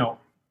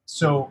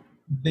 so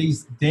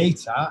these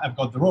data have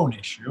got their own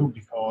issue,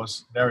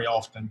 because very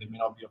often they may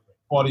not be of great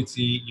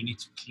quality. You need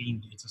to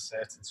clean data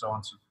sets and so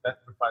on. So that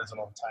requires a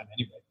lot of time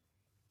anyway.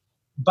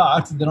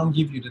 But they don't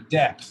give you the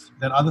depth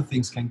that other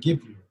things can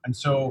give you. And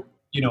so,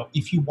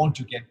 if you want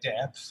to get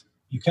depth,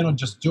 you cannot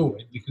just do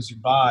it because you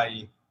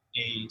buy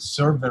a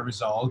survey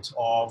result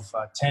of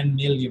 10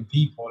 million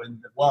people in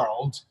the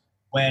world,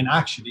 when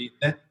actually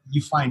that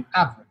you find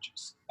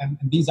averages. And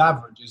these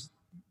averages,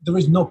 there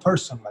is no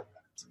person like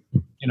that.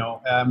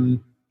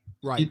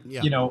 Right.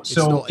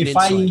 So if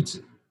I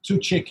eat 2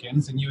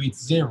 chickens and you eat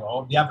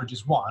 0, the average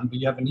is 1, but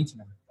you haven't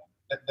eaten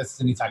anything. That's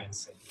an Italian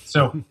saying.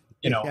 So,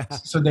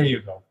 so there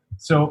you go.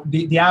 So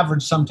the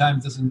average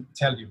sometimes doesn't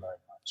tell you very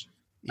much.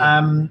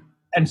 Yeah.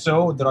 And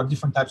so there are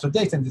different types of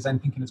data, and design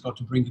thinking has got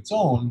to bring its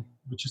own,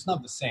 which is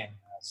not the same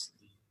as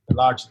the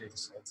large data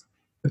sets.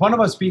 The point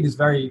about speed is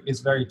very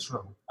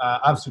true.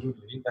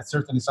 Absolutely. That's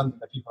certainly something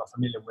that people are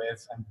familiar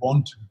with and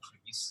want to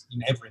increase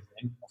in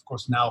everything. Of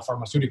course, now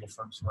pharmaceutical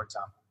firms, for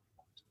example,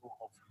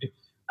 hopefully.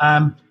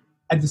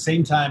 At the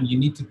same time, you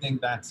need to think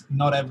that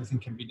not everything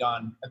can be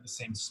done at the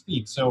same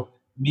speed. So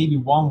maybe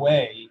one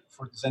way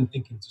for design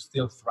thinking to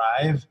still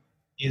thrive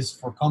is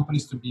for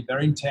companies to be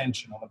very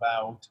intentional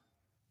about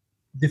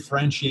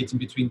differentiating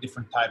between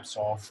different types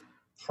of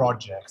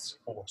projects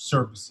or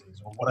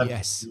services or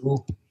whatever you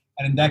do.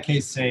 And in that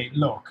case, say,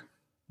 look,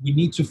 we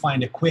need to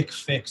find a quick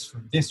fix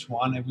for this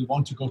one, and we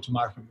want to go to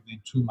market within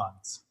 2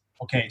 months.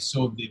 Okay,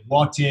 so the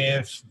what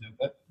if,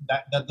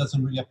 that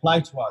doesn't really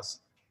apply to us.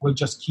 We'll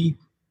just keep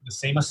the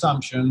same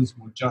assumptions.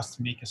 We'll just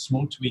make a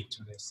small tweak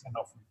to this, and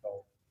off we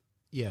go.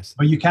 Yes.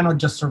 But you cannot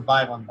just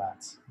survive on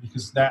that,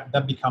 because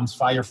that becomes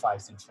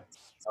firefighting. It's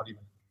not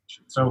even.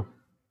 So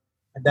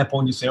At that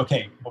point, you say,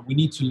 okay, but we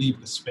need to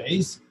leave the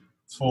space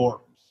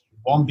for, it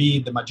won't be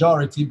the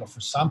majority, but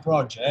for some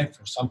project,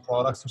 for some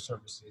products or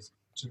services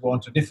to go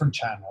onto a different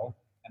channel.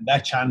 And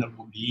that channel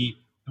will be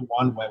the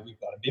one where we've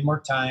got a bit more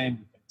time,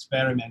 we can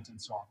experiment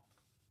and so on.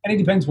 And it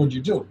depends what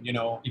you do.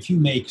 If you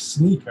make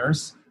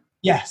sneakers,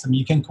 yes, I mean,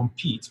 you can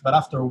compete, but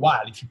after a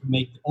while, if you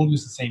make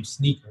always the same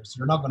sneakers,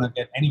 you're not going to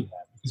get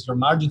anywhere because your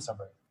margins are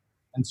very low.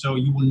 And so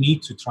you will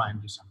need to try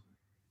and do something,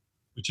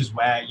 which is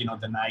where,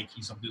 the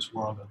Nikes of this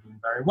world are doing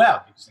very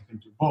well because they can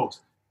do both.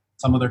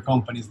 Some other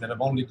companies that have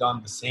only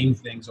done the same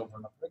things over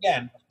and over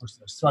again, of course,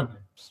 they're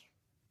struggling.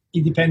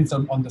 It depends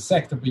on the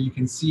sector, but you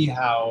can see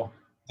how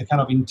the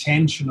kind of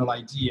intentional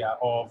idea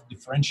of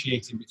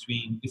differentiating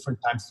between different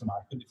times to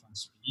market, different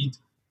speed,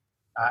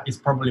 is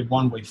probably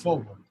one way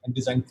forward. And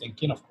design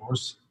thinking, of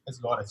course, as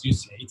God, as you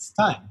say, it's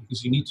time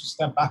because you need to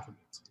step back a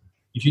bit.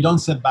 If you don't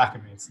step back a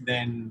bit,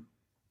 then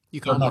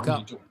you can't look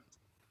really up. doing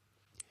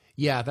it.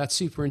 Yeah, that's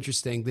super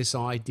interesting. This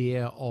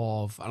idea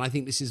of, and I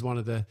think this is one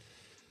of the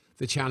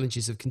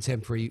challenges of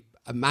contemporary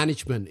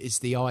management, is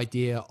the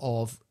idea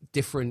of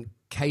different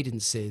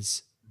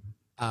cadences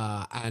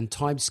and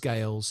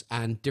timescales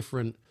and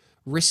different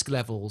risk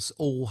levels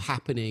all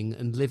happening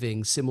and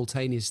living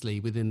simultaneously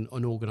within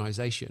an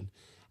organization.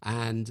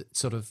 And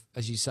sort of,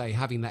 as you say,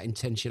 having that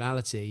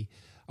intentionality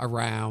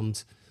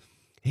around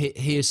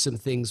here's some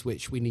things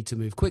which we need to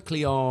move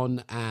quickly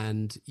on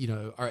and,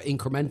 are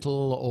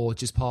incremental or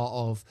just part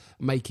of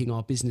making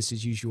our business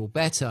as usual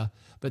better.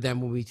 But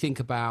then when we think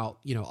about,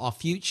 our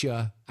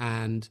future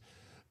and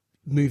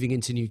moving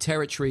into new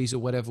territories or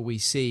whatever we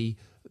see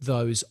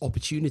those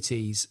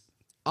opportunities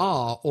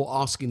are, or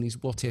asking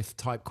these what if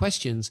type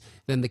questions,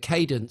 then the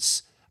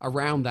cadence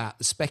around that,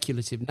 the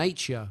speculative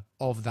nature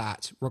of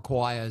that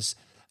requires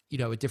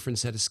a different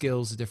set of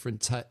skills, a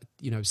different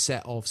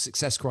set of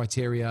success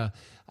criteria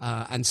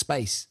and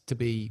space to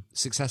be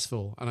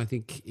successful. And I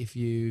think if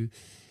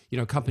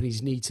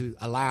companies need to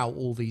allow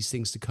all these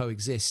things to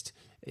coexist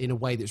in a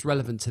way that's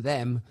relevant to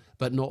them,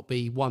 but not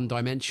be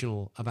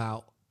one-dimensional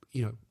about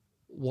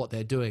what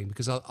they're doing,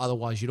 because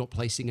otherwise you're not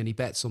placing any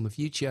bets on the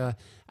future,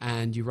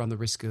 and you run the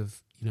risk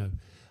of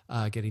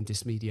getting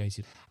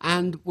dismediated.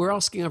 And we're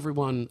asking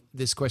everyone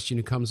this question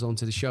who comes on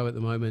to the show at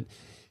the moment.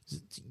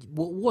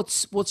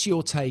 What's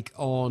your take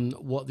on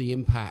what the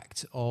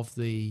impact of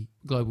the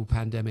global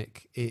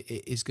pandemic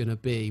is going to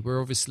be?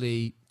 We're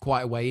obviously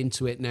quite a way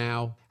into it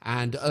now,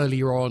 and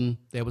earlier on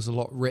there was a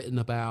lot written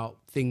about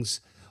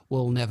things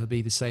will never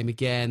be the same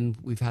again.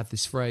 We've had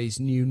this phrase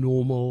 "new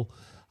normal,"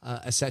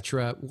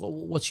 etc.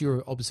 What's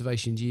your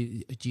observation? Do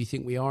you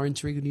think we are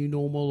entering a new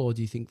normal, or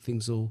do you think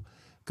things will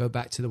go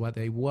back to the way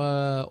they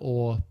were,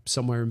 or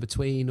somewhere in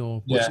between?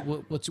 Or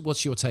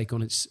what's your take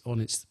on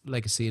its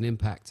legacy and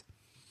impact?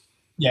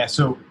 Yeah,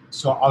 so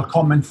I'll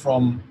comment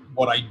from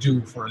what I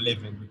do for a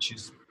living, which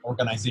is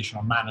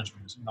organizational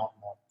management. Not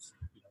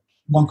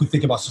one could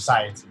think about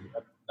society.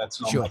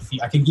 That's not my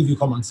field. I can give you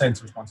common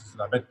sense responses to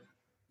that. But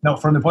no,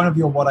 from the point of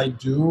view of what I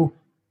do,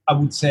 I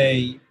would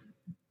say,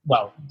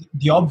 well,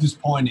 the obvious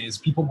point is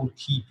people will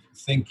keep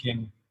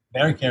thinking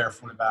very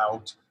careful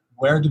about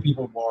where do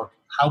people work,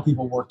 how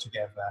people work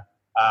together,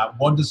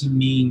 what does it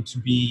mean to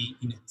be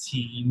in a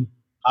team,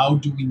 how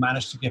do we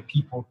manage to get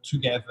people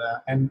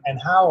together, and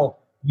how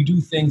we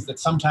do things that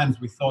sometimes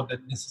we thought that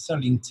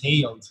necessarily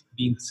entailed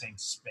being in the same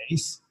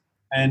space,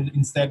 and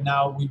instead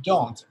now we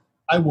don't.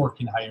 I work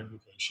in higher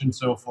education,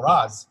 so for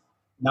us,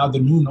 now the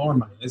new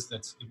normal is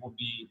that it will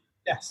be,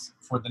 yes,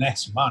 for the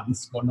next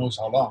months, God knows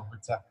how long,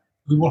 but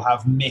we will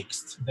have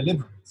mixed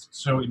deliveries.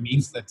 So it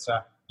means that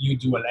you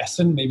do a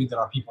lesson, maybe there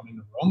are people in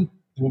the room,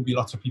 there will be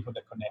lots of people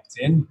that connect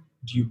in.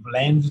 Do you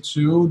blend the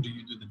two? Do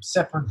you do them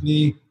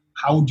separately?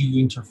 How do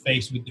you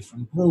interface with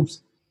different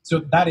groups? So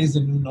that is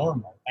the new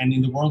normal. And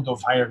in the world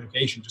of higher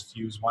education, just to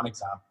use one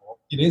example,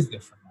 it is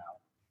different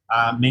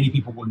now. Many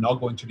people will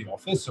not go into the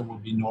office, so it will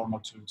be normal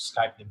to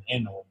Skype them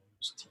in or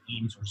use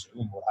Teams or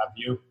Zoom, what have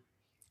you.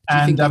 Do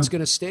you think that's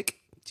going to stick?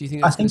 Do you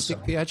think that's going to stick,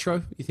 so.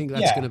 Pietro? You think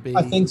that's going to be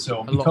I think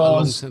so, a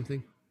long-term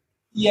thing?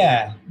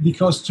 Yeah,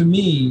 because to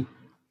me,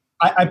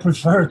 I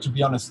prefer, to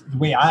be honest, the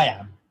way I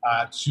am,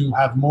 to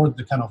have more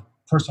the kind of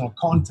personal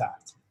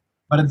contact.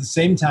 But at the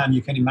same time,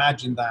 you can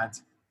imagine that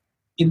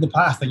in the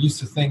past, I used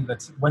to think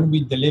that when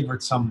we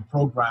delivered some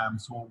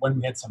programs or when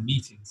we had some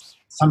meetings,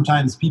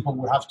 sometimes people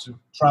would have to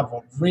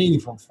travel really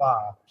from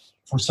far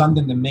for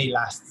something that may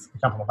last a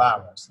couple of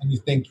hours. And you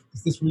think,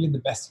 is this really the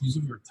best use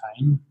of your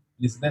time?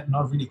 Is that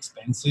not really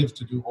expensive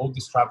to do all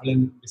this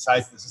traveling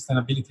besides the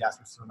sustainability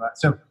aspects of that?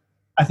 So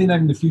I think that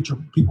in the future,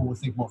 people will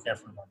think more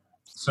carefully about that.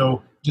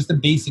 So just the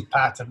basic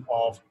pattern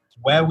of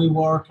where we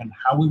work and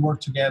how we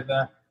work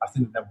together, I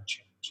think that will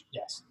change.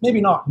 Yes, maybe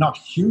not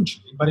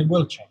hugely, but it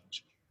will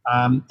change.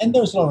 And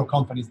there's a lot of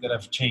companies that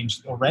have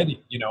changed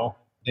already.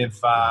 They've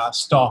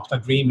stopped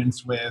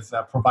agreements with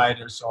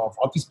providers of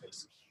office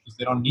space because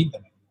they don't need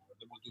them anymore.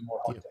 They will do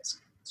more hot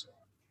desking and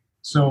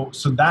so on.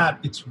 So that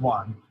it's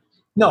one.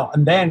 No,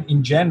 and then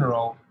in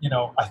general,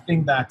 I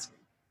think that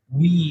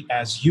we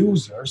as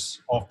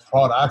users of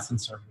products and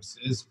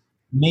services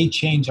may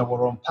change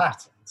our own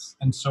pattern. needs.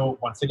 And so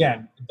once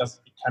again, it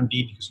can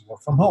be because you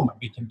work from home, and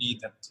it can be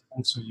that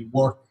also you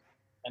work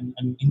and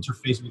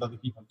interface with other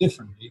people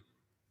differently.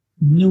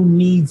 New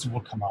needs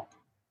will come up.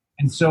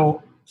 And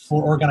so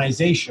for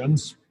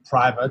organizations,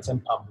 private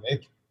and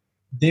public,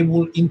 they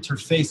will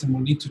interface and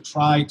will need to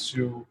try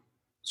to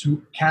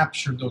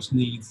capture those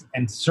needs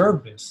and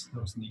service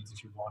those needs,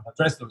 if you want,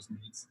 address those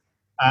needs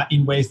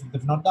in ways that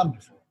they've not done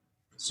before.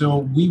 So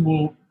we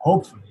will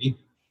hopefully,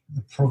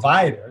 the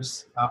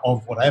providers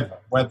of whatever,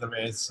 whether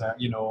it's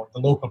the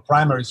local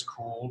primary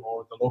school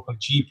or the local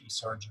GP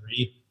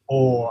surgery,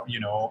 or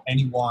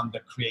anyone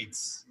that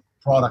creates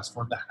products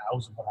for the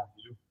house or what have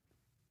you,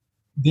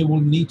 they will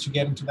need to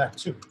get into that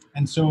too.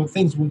 And so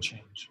things will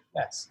change.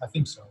 Yes, I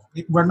think so.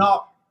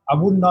 I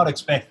would not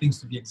expect things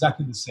to be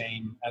exactly the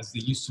same as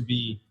they used to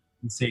be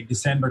in, say,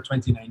 December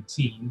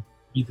 2019,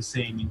 be the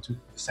same into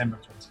December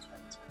 2020.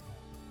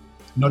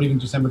 Not even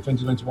December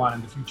 2021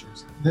 in the future.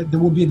 There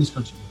will be a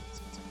discontinuity.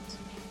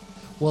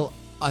 Well,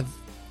 I've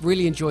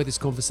really enjoyed this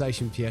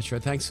conversation, Pietro.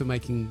 Thanks for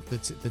making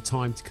the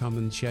time to come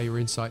and share your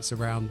insights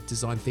around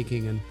design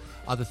thinking and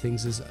other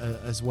things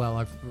as well.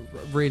 I've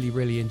really,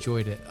 really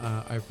enjoyed it.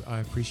 I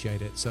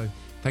appreciate it. So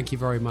thank you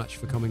very much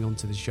for coming on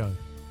to the show.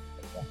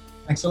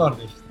 Thanks a lot,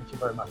 Lee. Thank you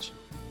very much.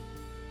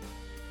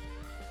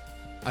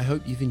 I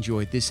hope you've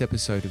enjoyed this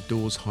episode of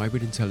Doors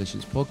Hybrid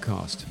Intelligence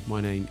Podcast. My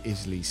name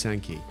is Lee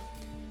Sankey.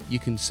 You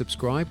can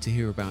subscribe to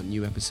hear about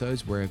new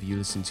episodes wherever you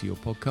listen to your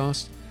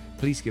podcast.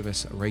 Please give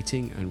us a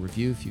rating and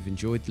review if you've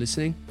enjoyed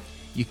listening.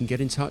 You can get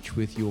in touch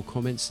with your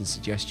comments and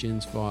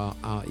suggestions via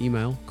our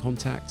email,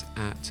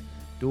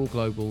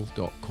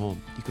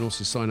 contact@doorglobal.com. You can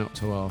also sign up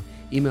to our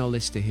email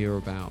list to hear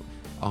about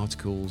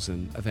articles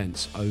and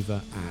events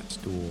over at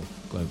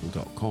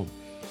doorglobal.com.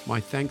 My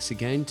thanks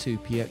again to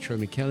Pietro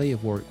Micheli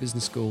of Warwick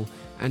Business School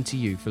and to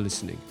you for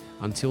listening.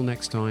 Until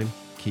next time,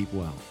 keep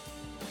well.